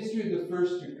in the history of the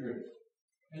first decree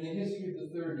and the history of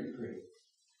the third decree,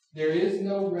 there is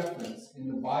no reference in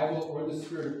the Bible or the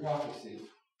spirit of prophecy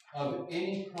of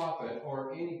any prophet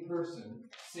or any person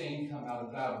saying, "Come out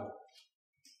of Babylon."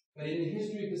 But in the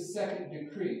history of the second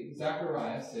decree,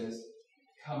 Zechariah says,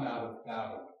 "Come out of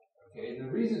Babylon." Okay, the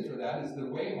reason for that is the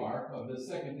waymark of the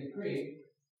second decree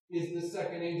is the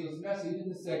second angel's message,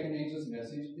 and the second angel's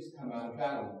message is "Come out of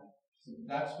Babylon." So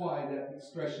that's why that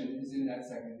expression is in that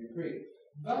second decree.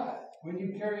 But when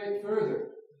you carry it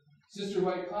further, Sister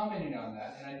White commenting on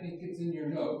that, and I think it's in your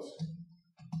notes,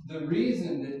 the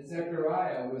reason that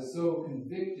Zechariah was so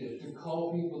convicted to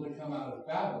call people to come out of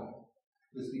Babylon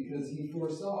was because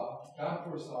God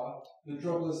foresaw the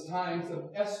troublous times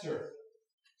of Esther.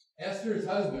 Esther's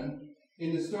husband,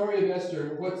 in the story of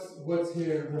Esther, what's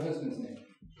her husband's name?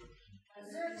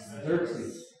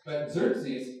 Xerxes. But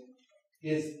Xerxes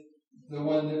is the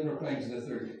one that proclaims the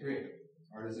third decree,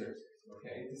 Artaxerxes.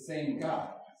 Okay, it's the same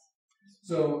guy.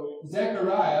 So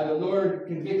Zechariah, the Lord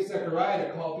convicts Zechariah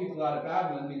to call people out of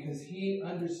Babylon because he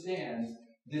understands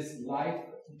this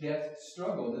life-death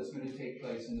struggle that's going to take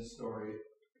place in the story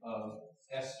of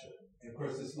Esther. And of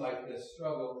course, this life-death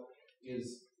struggle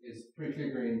is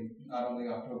prefiguring not only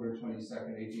October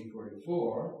 22nd,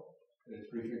 1844, but it's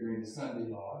prefiguring the Sunday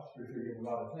law, it's prefiguring a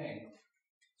lot of things.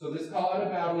 So this call out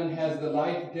of Babylon has the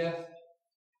life-death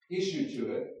issue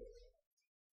to it.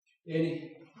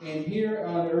 And here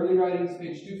on Early Writings,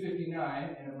 page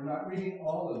 259, and we're not reading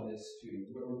all of this to you.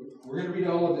 We're going to read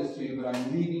all of this to you, but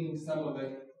I'm leaving some of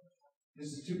it.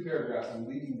 This is 2 paragraphs. I'm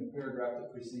leaving the paragraph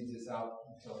that precedes this out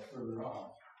until further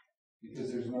on,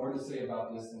 because there's more to say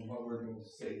about this than what we're going to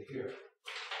say here.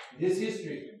 This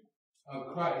history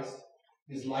of Christ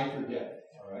is life or death.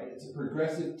 All right, it's a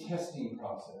progressive testing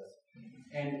process,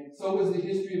 and so was the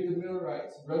history of the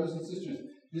Millerites, brothers and sisters.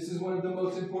 This is one of the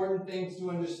most important things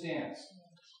to understand.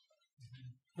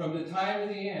 From the time of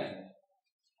the end,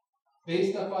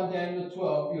 based upon Daniel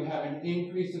 12, you have an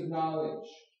increase of knowledge.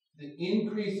 The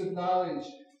increase of knowledge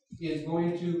is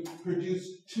going to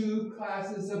produce 2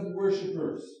 classes of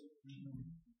worshipers.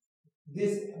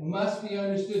 This must be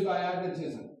understood by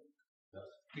Adventism,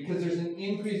 because there's an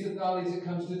increase of knowledge that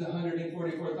comes to the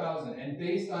 144,000. And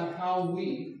based on how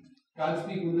we, God's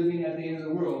people living at the end of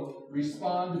the world,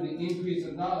 respond to the increase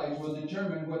of knowledge will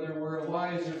determine whether we're a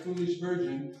wise or foolish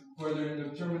virgin, whether in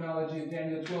the terminology of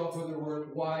Daniel 12, whether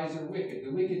we're wise or wicked.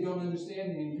 The wicked don't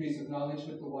understand the increase of knowledge,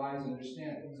 but the wise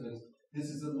understand it. So this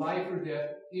is a life or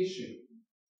death issue.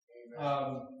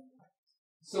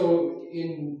 So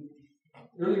in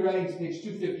Early Writings, page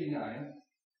 259,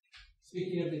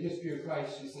 speaking of the history of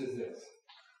Christ, she says this: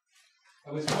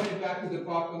 I was pointed back to the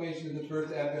proclamation of the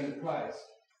first advent of Christ.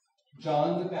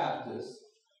 John the Baptist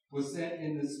was sent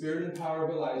in the spirit and power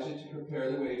of Elijah to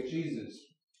prepare the way of Jesus.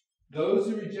 Those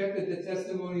who rejected the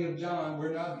testimony of John were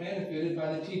not benefited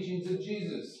by the teachings of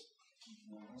Jesus.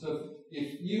 So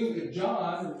if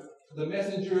John, the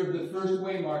messenger of the first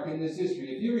waymark in this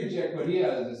history, if you reject what he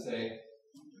has to say,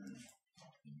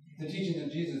 the teachings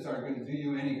of Jesus aren't going to do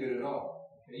you any good at all.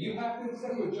 Okay? You have to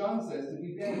accept what John says to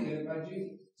be benefited by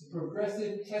Jesus. It's a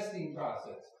progressive testing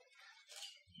process.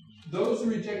 Those who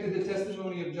rejected the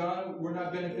testimony of John were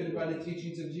not benefited by the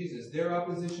teachings of Jesus. Their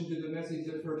opposition to the message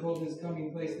that foretold his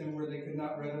coming placed them where they could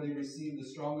not readily receive the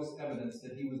strongest evidence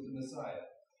that he was the Messiah.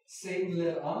 Satan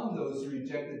led on those who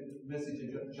rejected the message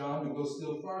of John to go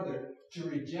still farther, to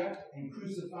reject and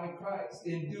crucify Christ.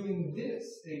 In doing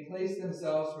this, they placed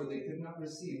themselves where they could not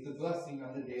receive the blessing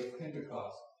on the day of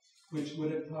Pentecost, which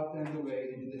would have taught them the way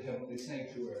into the heavenly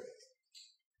sanctuary.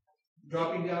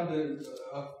 Dropping down to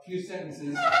a few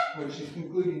sentences, when she's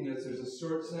concluding this, there's a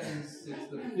short sentence.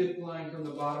 It's the 5th line from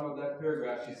the bottom of that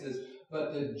paragraph. She says,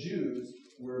 but the Jews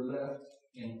were left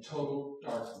in total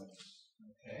darkness.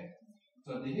 Okay?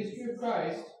 So in the history of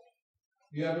Christ,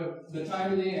 you have the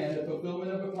time of the end, a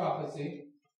fulfillment of a prophecy,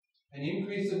 an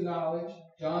increase of knowledge.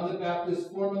 John the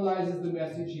Baptist formalizes the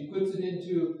message. He puts it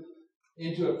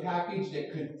into a package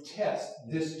that could test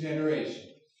this generation.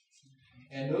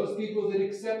 And those people that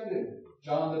accepted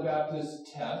John the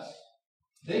Baptist's test,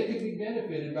 they could be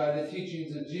benefited by the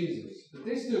teachings of Jesus. But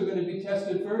they're still going to be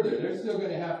tested further. They're still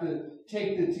going to have to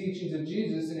take the teachings of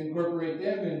Jesus and incorporate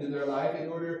them into their life in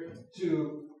order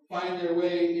to find their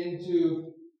way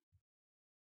into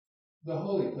the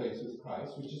holy place with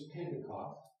Christ, which is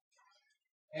Pentecost.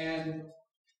 And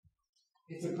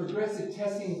it's a progressive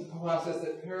testing process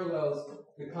that parallels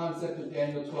the concept of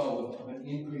Daniel 12 of an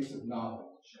increase of knowledge.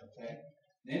 Okay?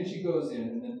 Then she goes in,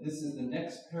 and then this is the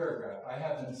next paragraph. I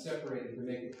have them separated to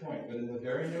make a point, but in the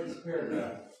very next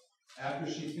paragraph,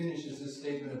 after she finishes this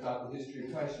statement about the history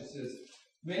of Christ, she says,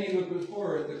 many look with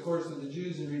horror at the course of the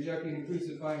Jews in rejecting and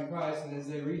crucifying Christ, and as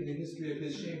they read the history of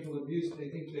his shameful abuse, they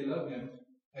think they love him,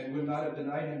 and would not have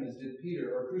denied him as did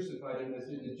Peter, or crucified him as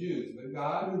did the Jews. But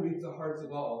God, who reads the hearts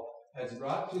of all, has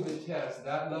brought to the test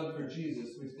that love for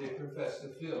Jesus which they profess to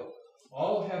feel.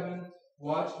 All heaven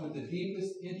watched with the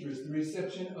deepest interest the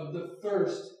reception of the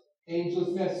first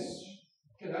angel's message.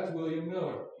 Okay, that's William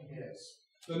Miller. Yes.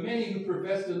 But many who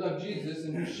professed to love Jesus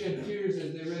and who shed tears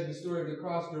as they read the story of the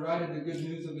cross derided the good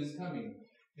news of his coming.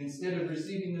 Instead of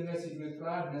receiving the message with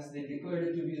gladness, they declared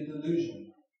it to be a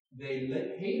delusion. They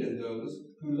hated those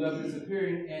who loved his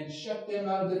appearing and shut them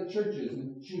out of the churches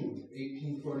in June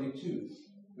 1842.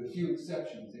 With few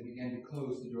exceptions, they began to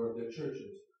close the door of their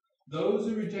churches. Those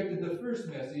who rejected the first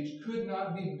message could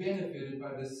not be benefited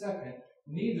by the second,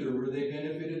 neither were they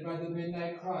benefited by the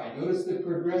midnight cry. Notice the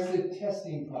progressive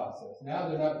testing process. Now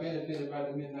they're not benefited by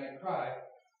the midnight cry,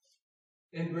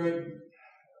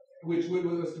 which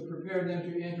was to prepare them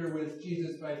to enter with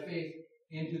Jesus by faith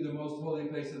into the most holy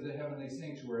place of the heavenly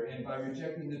sanctuary. And by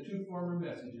rejecting the two former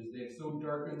messages, they have so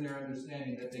darkened their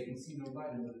understanding that they can see no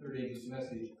light in the third angel's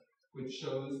message, which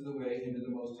shows the way into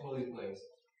the most holy place.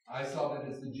 I saw that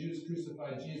as the Jews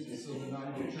crucified Jesus, so the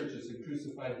non-Jewish churches have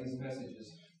crucified these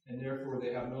messages, and therefore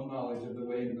they have no knowledge of the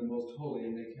way into the most holy,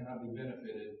 and they cannot be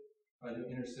benefited by the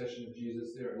intercession of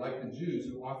Jesus there. Like the Jews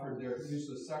who offered their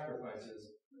useless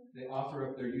sacrifices, they offer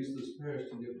up their useless prayers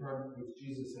to the apartment which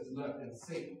Jesus has left, and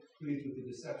Satan pleads with the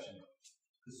deception,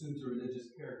 assumes a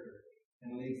religious character,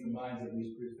 and leads the minds of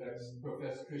these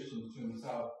professed Christians to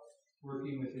himself,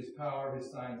 working with his power, his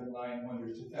signs, and lying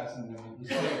wonders to fasten them in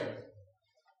despair.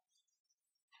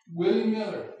 William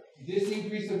Miller, this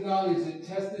increase of knowledge that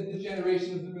tested the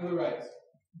generation of the Millerites.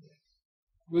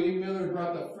 William Miller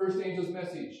brought the first angel's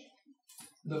message.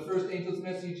 The first angel's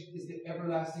message is the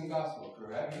everlasting gospel,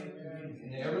 correct? Amen.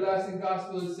 And the everlasting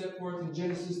gospel is set forth in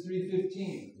Genesis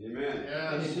 3:15. Amen.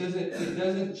 Yes. And it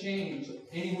doesn't change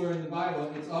anywhere in the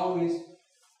Bible. It's always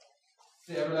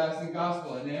the everlasting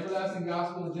gospel. And the everlasting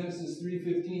gospel in Genesis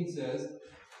 3:15 says,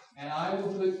 and I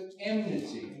will put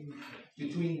enmity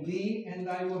between thee and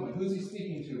thy woman. Who's he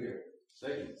speaking to here?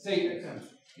 Satan. Satan.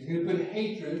 He's going to put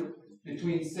hatred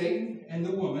between Satan and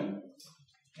the woman.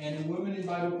 And the woman in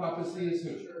Bible prophecy is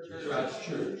who? God's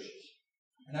church.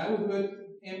 And I will put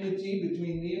enmity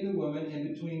between thee and the woman,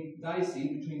 and between thy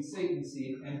seed, between Satan's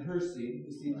seed and her seed,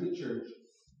 the seed of the church,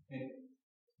 and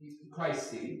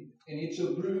Christ's seed. And it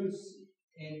shall bruise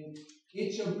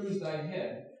thy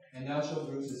head, and thou shalt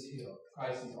bruise his heel.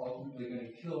 Christ is ultimately going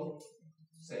to kill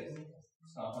Satan,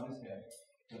 stomp on his head,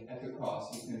 and at the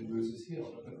cross he's going to bruise his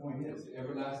heel. But the point is, the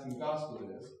everlasting gospel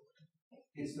is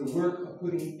It's the work of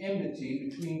putting enmity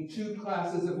between two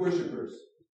classes of worshipers,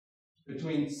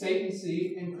 between Satan's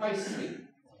seed and Christ's seed.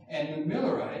 And the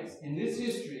Millerites, in this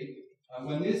history,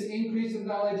 when this increase of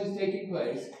knowledge is taking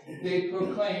place, they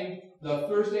proclaimed the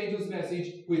first angel's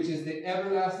message, which is the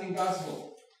everlasting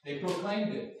gospel. They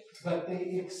proclaimed it, but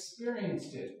they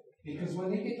experienced it. Because when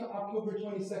they get to October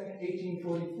 22nd,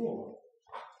 1844,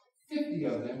 50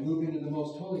 of them moved into the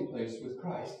most holy place with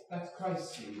Christ. That's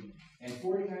Christ's seed. And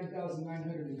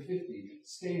 49,950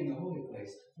 stay in the holy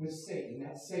place with Satan.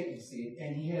 That's Satan's seed.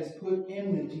 And he has put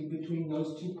enmity between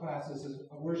those two classes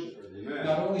of worshipers. Amen.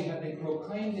 Not only had they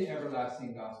proclaimed the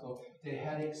everlasting gospel, they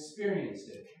had experienced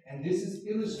it. And this is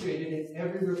illustrated in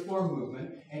every reform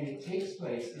movement, and it takes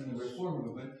place in the reform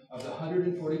movement of the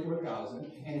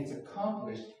 144,000, and it's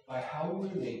accomplished by how we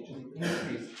relate to the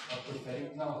increase of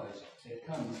prophetic knowledge that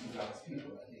comes to God's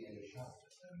people at the end of time.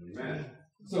 Amen.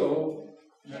 So,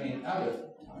 running out of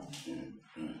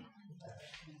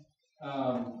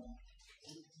time.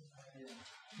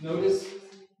 Notice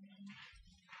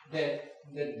that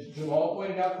Jamal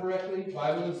pointed out correctly,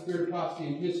 Bible and Spirit prophecy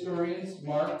and historians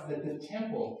mark that the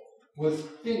temple was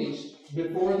finished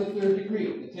before the third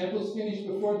decree. The temple's finished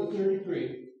before the third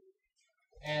decree,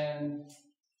 and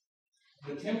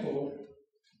the temple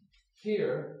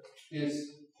here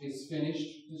is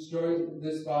finished. Destroy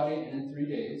this body, and in 3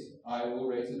 days I will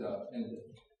raise it up. And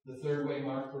the third way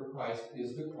mark for Christ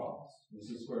is the cross. This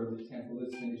is where the temple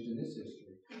is finished in this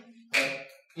history. But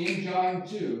in John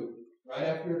 2, right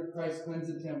after Christ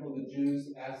cleansed the temple, the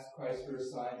Jews asked Christ for a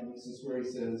sign, and this is where he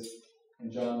says,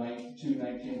 in John 2,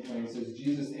 19 and 20, it says,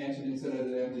 Jesus answered and said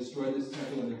unto them, destroy this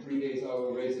temple, and in 3 days I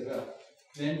will raise it up.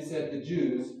 Then said the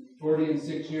Jews,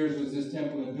 46 years was this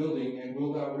temple in building, and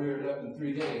wilt thou rear it up in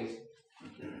 3 days?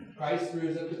 Christ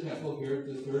rears up the temple here at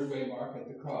the third way mark at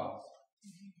the cross.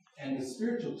 And the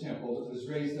spiritual temple that was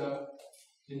raised up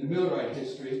in the Millerite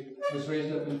history was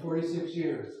raised up in 46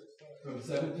 years, from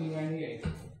 1798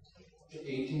 to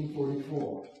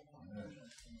 1844.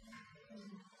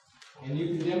 And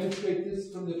you can demonstrate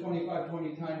this from the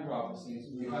 25-20 time prophecies.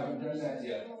 We haven't done that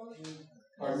yet.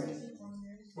 Pardon me?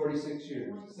 46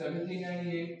 years.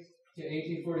 1798 to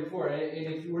 1844. And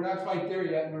if we're not quite there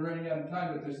yet, and we're running out of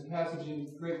time, but there's a passage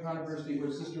in Great Controversy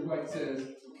where Sister White says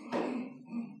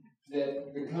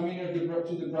that the coming of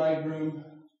to the bridegroom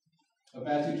of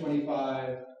Matthew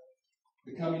 25,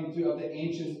 the coming of the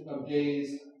Ancient of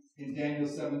Days in Daniel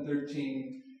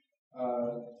 7:13,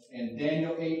 and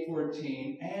Daniel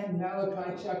 8:14, and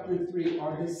Malachi chapter 3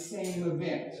 are the same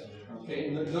event.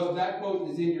 Okay, that quote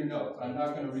is in your notes. I'm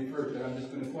not going to refer to it. I'm just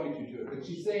going to point you to it. But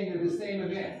she's saying they're the same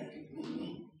event.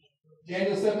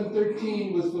 Daniel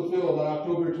 7:13 was fulfilled on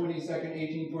October 22nd,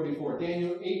 1844.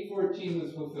 Daniel 8:14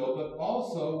 was fulfilled, but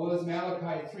also was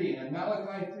Malachi 3. And in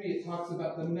Malachi 3, it talks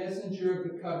about the messenger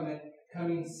of the covenant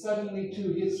coming suddenly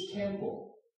to his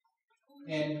temple.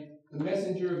 And the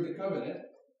messenger of the covenant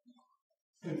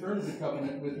confirms the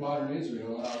covenant with modern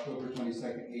Israel on October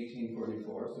 22nd,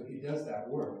 1844. So he does that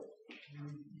work.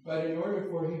 But in order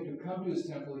for him to come to his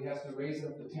temple, he has to raise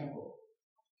up the temple.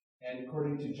 And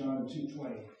according to John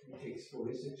 2:20, it takes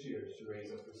 46 years to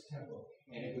raise up this temple.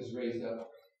 And it was raised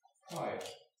up prior.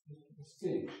 It was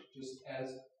finished, just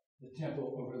as the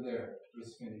temple over there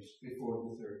was finished before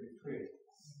the third decree.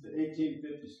 The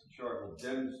 1850 chart will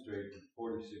demonstrate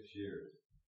 46 years.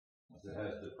 It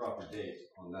has the proper dates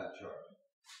on that chart.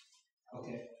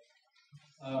 Okay.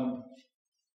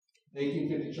 The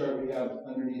 1850 chart we have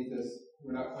underneath this,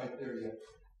 we're not quite there yet.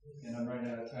 And I'm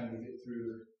running out of time to get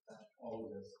through all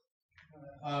of this.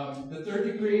 The third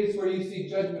decree is where you see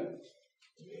judgment.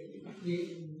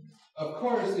 Of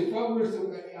course,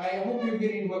 I hope you're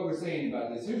getting what we're saying about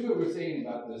this. Here's what we're saying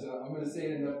about this. I'm going to say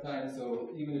it enough times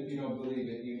so even if you don't believe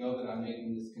it, you know that I'm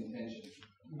making this contention.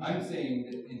 I'm saying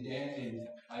that in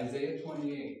Isaiah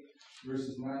 28,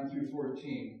 verses 9 through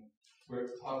 14, where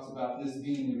it talks about this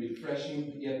being the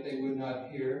refreshing, yet they would not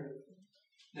hear,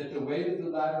 that the way that the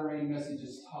latter rain message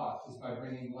is taught is by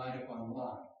bringing line upon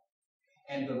line.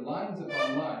 And the lines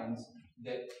upon lines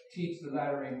that teach the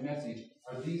latter rain message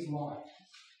are these lines.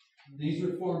 These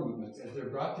reform movements, as they're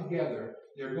brought together,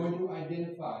 they're going to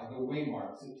identify the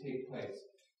waymarks that take place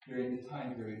during the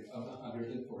time period of the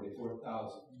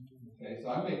 144,000. Okay, so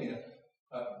I'm making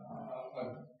a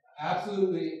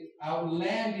absolutely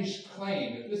outlandish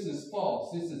claim that this is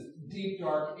false. This is deep,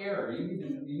 dark error. You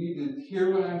need to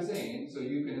hear what I'm saying so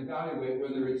you can evaluate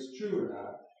whether it's true or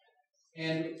not.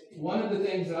 And one of the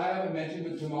things that I haven't mentioned,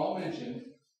 but Jamal mentioned,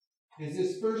 is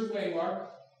this first waymark.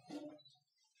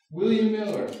 William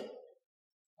Miller,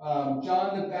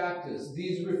 John the Baptist,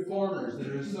 these reformers that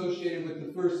are associated with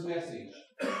the first message,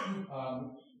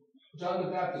 John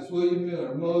the Baptist, William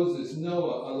Miller, Moses,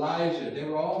 Noah, Elijah, they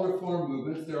were all reform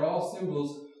movements. They're all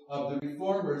symbols of the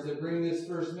reformers that bring this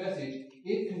first message.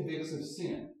 It convicts of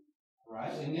sin.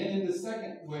 Right? And then in the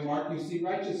second way, Mark, you see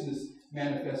righteousness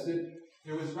manifested.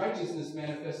 There was righteousness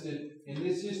manifested in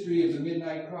this history of the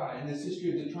midnight cry, in this history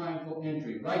of the triumphal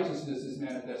entry. Righteousness is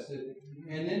manifested.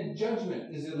 And then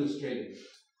judgment is illustrated.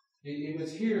 It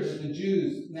was here that the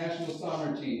Jews' national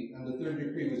sovereignty and the third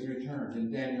decree was returned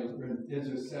in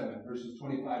Ezra 7, verses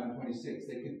 25 and 26.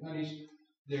 They could punish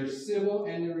their civil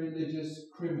and their religious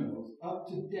criminals up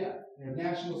to death. Their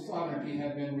national sovereignty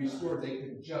had been restored. They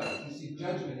could judge. You see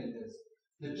judgment in this.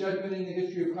 The judgment in the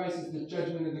history of Christ is the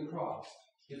judgment of the cross.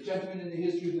 The judgment in the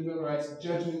history of the Millerites,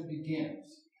 judgment begins.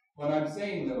 What I'm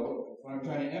saying, though, what I'm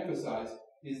trying to emphasize,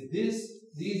 is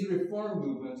these reform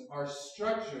movements are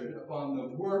structured upon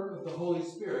the work of the Holy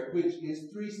Spirit, which is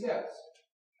 3 steps.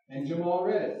 And Jamal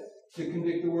read it, to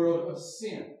convict the world of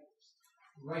sin,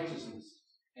 righteousness,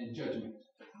 and judgment.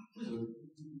 So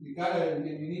you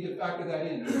need to factor that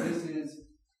in. This is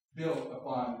built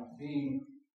upon being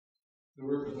the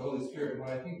work of the Holy Spirit. What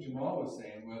I think Jamal was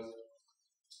saying was,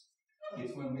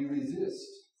 it's when we resist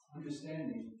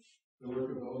understanding the work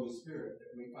of the Holy Spirit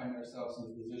that we find ourselves in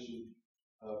the position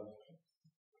of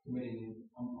committing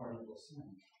unpardonable sin.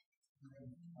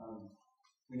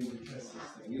 We need to test this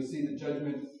thing. You'll see the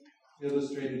judgment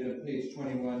illustrated on page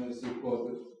 21. You'll see a quote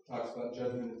that talks about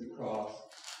judgment at the cross.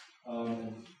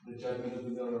 And the judgment of the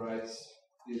Millerites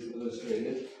is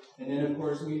illustrated. And then, of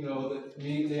course, we know that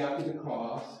immediately after the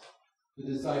cross, the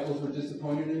disciples were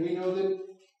disappointed. And we know that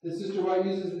the Sister White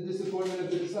uses the disappointment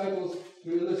of the disciples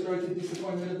to illustrate the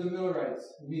disappointment of the Millerites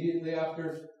immediately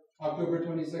after October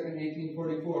 22nd,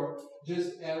 1844,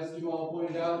 just as Jamal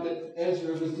pointed out that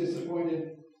Ezra was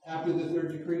disappointed after the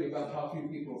third decree about how few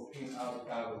people came out of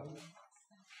Babylon.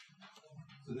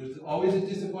 So there's always a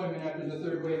disappointment after the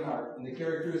third way mark, and the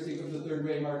characteristic of the third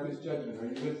way mark is judgment. Are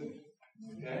you with me?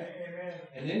 Okay? Amen.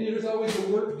 And then there's always a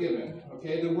work given.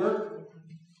 Okay? The work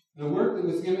that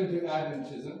was given to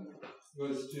Adventism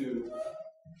was to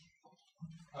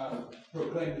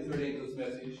proclaim the third angel's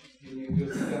message.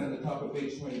 You'll see that on the top of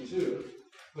page 22.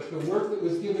 But the work that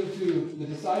was given to the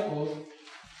disciples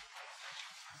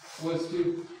was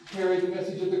to carry the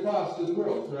message of the cross to the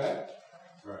world, correct?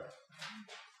 Right.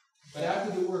 But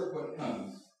after the work, what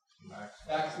comes?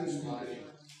 Backslidden condition.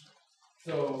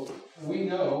 So we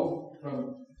know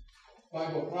from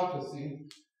Bible prophecy,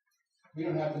 we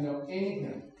don't have to know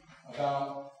anything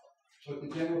about what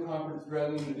the General Conference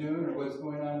brethren are doing or what's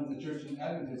going on in the church in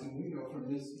Adventism. We know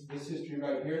from this history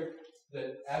right here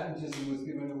that Adventism was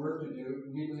given a work to do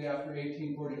immediately after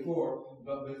 1844,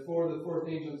 but before the fourth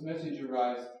angel's message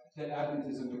arrives, that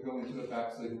Adventism would go into a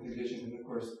backslidden condition. And of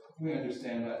course, we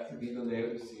understand that to be the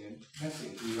Laodicean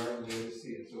message. We are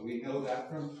Laodicean. So we know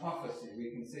that from prophecy.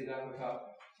 We can say that without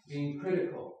being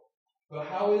critical. But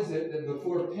how is it that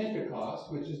before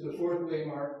Pentecost, which is the fourth way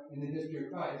mark in the history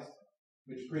of Christ,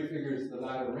 which prefigures the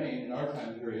latter rain in our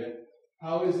time period,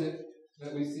 how is it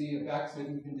that we see a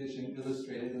backslidden condition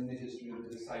illustrated in the history of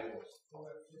the disciples?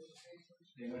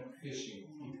 They went fishing.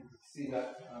 You can see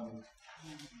that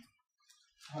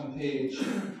on page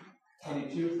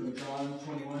 22 from John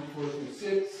 21, 4 through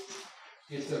 6.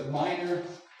 It's a minor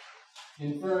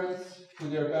inference to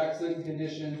their backslidden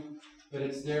condition, but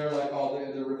it's there like all the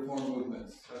other reform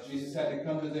movements. Jesus had to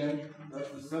come to them. That's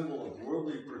the symbol of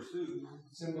worldly pursuit.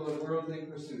 Symbol of worldly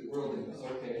pursuit, worldliness,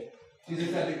 okay.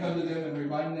 Jesus had to come to them and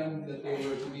remind them that they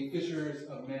were to be fishers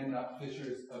of men, not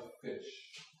fishers of fish.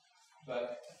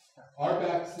 But our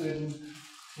backslidden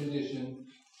condition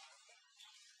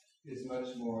is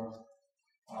much more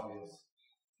obvious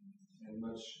and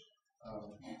much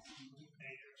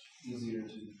easier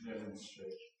to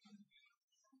demonstrate.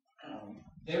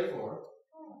 Therefore,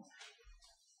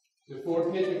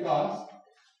 before Pentecost,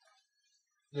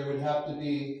 there would have to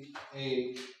be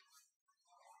a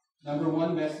number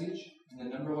one message. And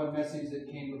the number one message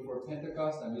that came before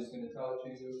Pentecost, I'm just going to tell it to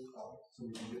you so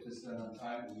we can get this done on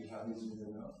time and you have these in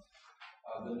your notes.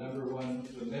 The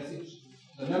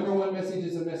number one message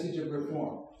is a message of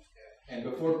reform. And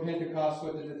before Pentecost,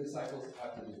 what did the disciples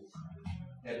have to do?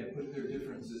 They had to put their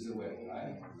differences away,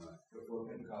 right? Before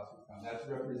Pentecost would come. That's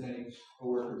representing a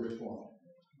work of reform.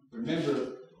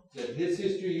 Remember that this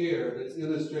history here that's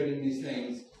illustrating these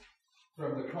things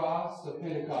from the cross to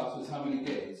Pentecost was how many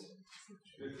days?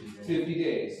 50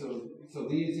 days. So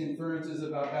these inferences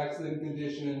about backslidden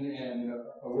condition and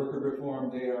a work of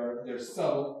reform, they're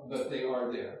subtle, but they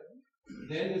are there.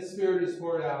 Then the Spirit is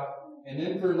poured out, and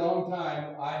then for a long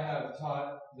time I have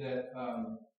taught that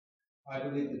I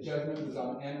believe the judgment was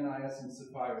on Ananias and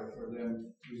Sapphira for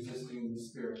them resisting the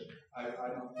Spirit. I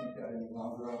don't think that any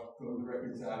longer. I'll go to the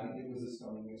records out. It was a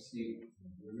stoning of Stephen.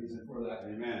 The reason for that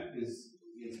is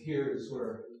here is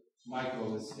where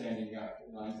Michael is standing up.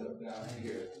 It lines up down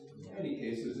here. In any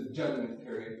case, there's a judgment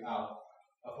carried out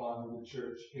upon the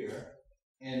church here.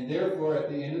 And therefore, at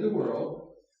the end of the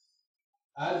world,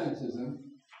 Adventism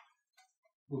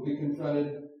will be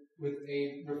confronted with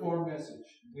a reform message.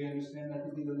 We understand that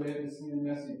to be the Laodicean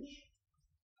message.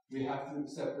 We have to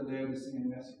accept the Laodicean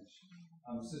message.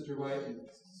 Sister White, in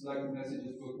Selected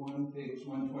Messages, Book 1, page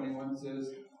 121,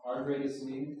 says, our greatest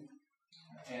need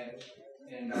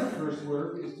and our first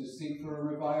work is to seek for a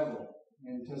revival.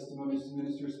 In Testimonies to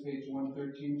Ministers, page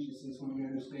 113, she says, when we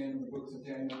understand the books of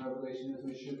Daniel and Revelation as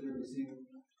we should, there receive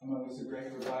among us a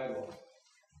great revival.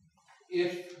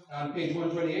 If, on page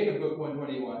 128 of Book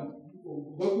 121,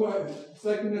 Book 1,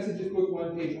 Selected Messages, Book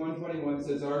 1, page 121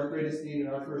 says, our greatest need and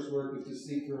our first work is to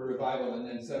seek for a revival. And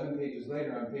then 7 pages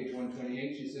later, on page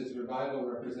 128, she says, revival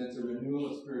represents a renewal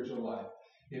of spiritual life.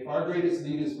 If our greatest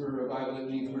need is for a revival, it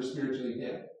means we're spiritually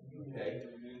dead. Okay?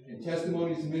 And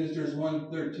Testimonies to Ministers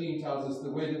 1:13 tells us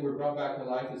the way that we're brought back to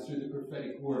life is through the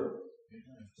prophetic word.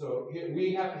 So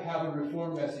we have to have a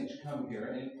reform message come here,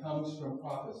 and it comes from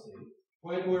prophecy.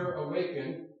 When we're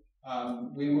awakened,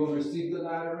 we will receive the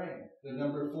latter rain, the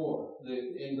number 4.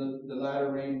 The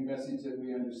latter rain message that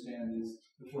we understand is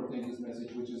the fourth English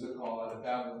message, which is a call out of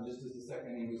Babylon, just as the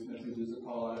second English message is a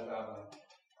call out of Babylon.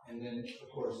 And then, of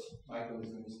course, Michael is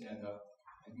going to stand up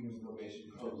and human probation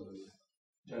closes.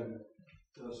 Judgment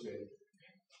illustrated.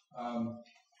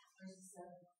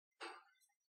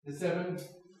 The 7,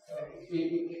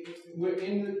 we're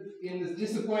in the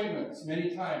disappointments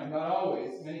many times, not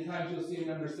always. Many times you'll see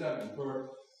number 7. For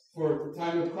the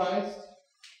time of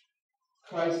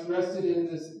Christ rested in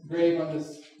this grave on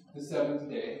the 7th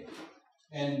day.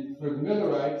 And for the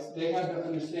Millerites, they had to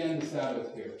understand the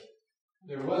Sabbath here.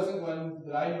 There wasn't one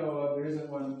that I know of. There isn't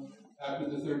one after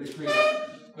the 3rd decree,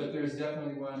 but there's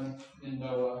definitely one in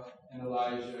Noah and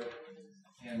Elijah,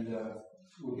 and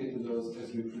we'll get to those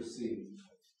as we proceed.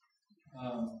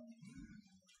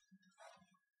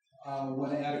 I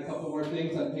want to add a couple more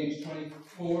things on page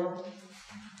 24,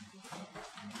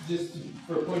 just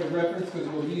for a point of reference, because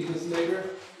we'll read this later.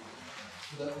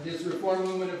 This Reform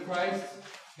movement of Christ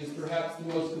is perhaps the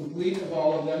most complete of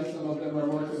all of them. Some of them are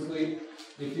more complete.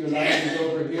 If you allow me to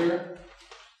go over here,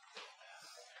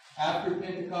 after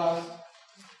Pentecost,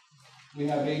 we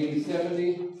have AD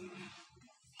 70.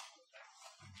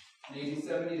 And AD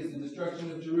 70 is the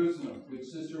destruction of Jerusalem, which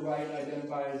Sister White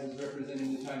identifies as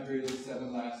representing the time period of the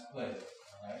 7 last plagues.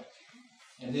 All right?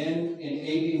 And then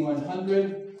in AD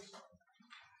 100,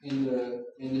 in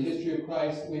the history of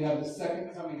Christ, we have the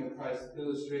second coming of Christ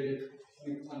illustrated.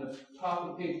 On the top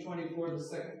of page 24, the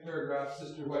second paragraph,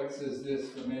 Sister White says this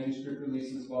from Manuscript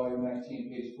Releases, volume 19,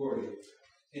 page 40.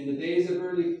 In the days of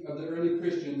the early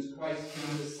Christians, Christ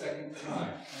came the second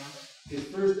time. His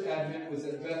first advent was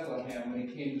at Bethlehem when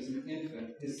he came as an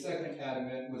infant. His second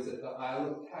advent was at the Isle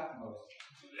of Patmos,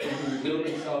 when he revealed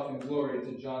himself in glory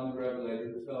to John the Revelator,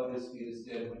 who fell at his feet as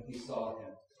dead when he saw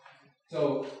him.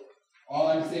 So, all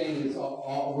I'm saying is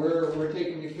we're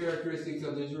taking the characteristics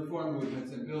of these reform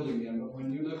movements and building them. But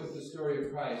when you look at the story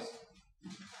of Christ,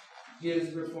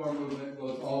 his reform movement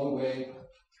goes all the way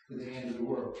to the end of the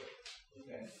world.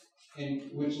 Okay?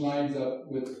 And which lines up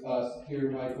with us.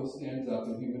 Here Michael stands up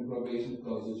and human probation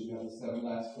closes. You have the 7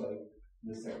 last plague,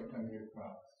 the second coming of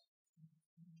Christ.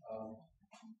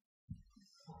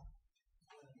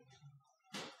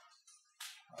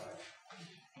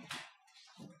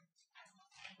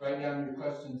 Write down your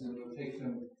questions and we'll take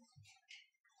them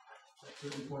at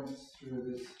certain points through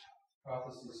this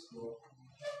prophecy school.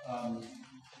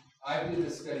 I did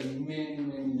this study many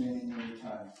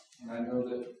times. And I know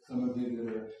that some of you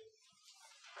that are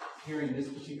hearing this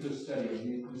particular study,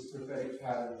 this prophetic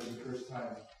pattern for the first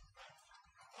time,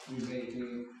 you may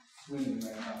be swimming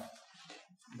right now.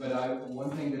 But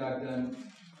one thing that I've done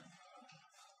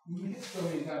so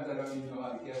many times I don't even know how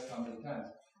to guess how many times.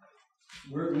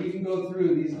 We can go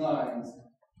through these lines,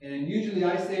 and usually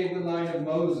I save the line of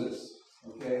Moses.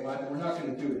 Okay, we're not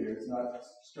going to do it here. It's not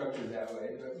structured that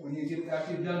way. But when you get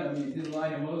after you've done it, when you do the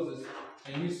line of Moses,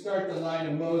 and you start the line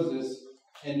of Moses,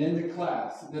 and then the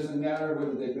class. It doesn't matter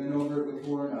whether they've been over it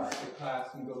before or not. The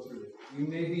class can go through it. You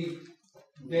may be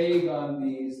vague on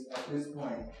these at this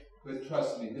point, but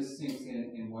trust me, this sinks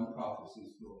in one prophecy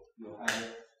school. You'll have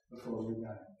it before we're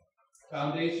done.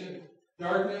 Foundation,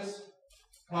 darkness.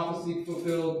 Prophecy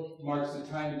fulfilled marks the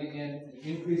time of the end, an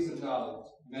increase of knowledge.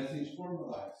 Message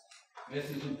formalized.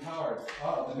 Message empowered.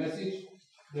 The message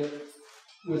that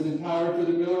was empowered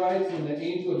for the Millerites when the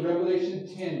angel of Revelation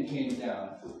 10 came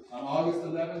down on August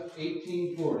 11th,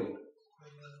 1840.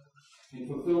 In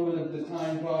fulfillment of the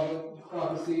time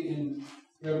prophecy in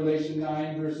Revelation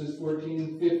 9, verses 14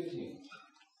 and 15.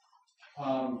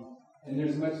 And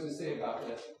there's much to say about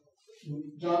that.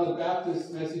 John the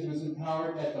Baptist's message was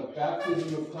empowered at the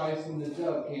baptism of Christ when the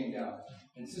dove came down.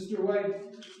 And Sister White,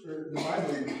 or the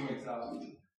Bible even points out,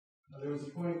 there was a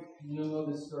point, you'll know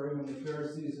this story, when the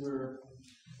Pharisees were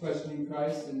questioning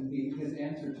Christ, and his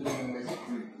answer to them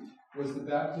was the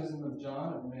baptism of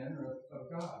John of men or of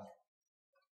God?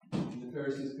 And the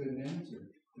Pharisees couldn't answer.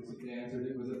 Because if they answered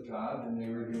it was of God, then they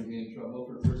were going to be in trouble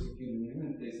for persecuting him.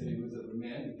 And if they said he was of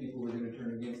man, the people were going to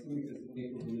turn against him because the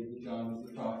people believed that John was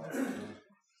the prophet.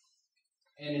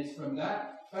 And it's from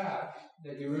that fact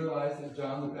that you realize that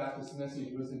John the Baptist's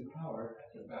message was empowered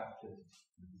at the baptism.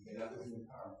 Okay, that was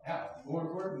empowered. Now, more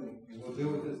importantly, and we'll deal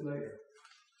with this later,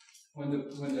 when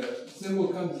the symbol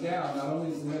comes down, not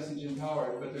only is the message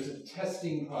empowered, but there's a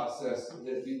testing process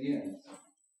that begins.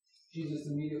 Jesus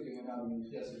immediately went out in the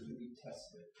desert to be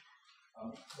tested.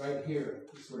 Right here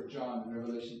is where John in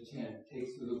Revelation 10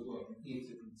 takes the book and eats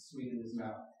it and sweet in his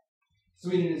mouth.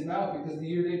 Sweet in his mouth because the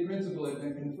year-day principle had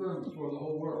been confirmed before the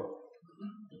whole world.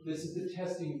 This is the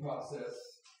testing process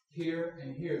here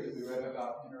and here that we read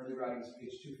about in early writings,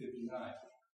 page 259.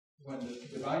 When the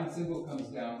divine symbol comes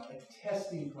down, a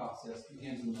testing process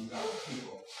begins among God's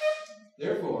people.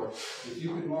 Therefore, if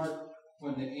you could mark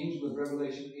when the angel of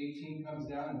Revelation 18 comes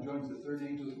down and joins the third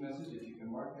angel's message, if you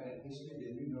can mark that in history,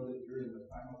 then you know that you're in the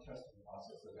final testing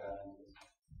process of that angel.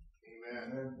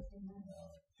 Amen.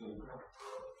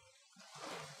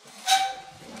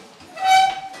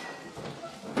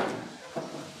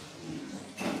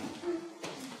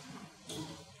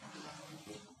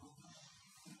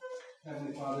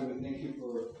 Heavenly Father, we thank you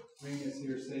for bringing us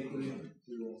here safely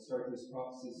to start this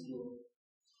prophecy school.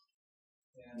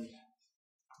 And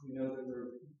we know that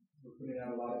we're putting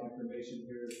out a lot of information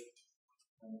here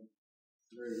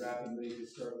very rapidly to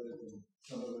start with, and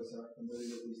some of us aren't familiar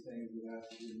with these things. We have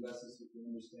to bless us with the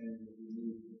understanding that we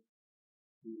need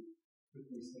to put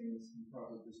these things in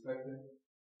proper perspective.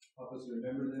 Help us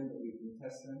remember them, that we can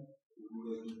test them. We can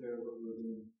really compare what we're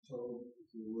being told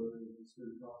to the Word of the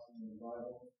Spirit prophecy in the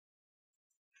Bible.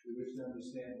 We wish to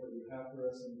understand what you have for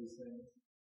us in these things.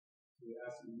 We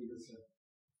ask you to give us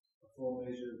a full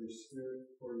measure of your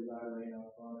Spirit before you lie rain out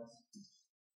upon us.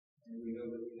 And we know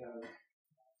that we have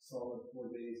solid 4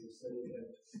 days of study ahead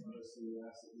of us, so we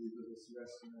ask that you give us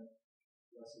rest in that.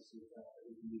 Bless us with that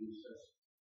we can be refreshed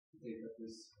to take up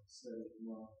this study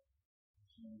tomorrow.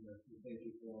 And we thank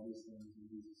you for all these things in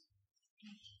Jesus'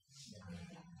 name.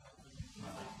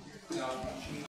 Now,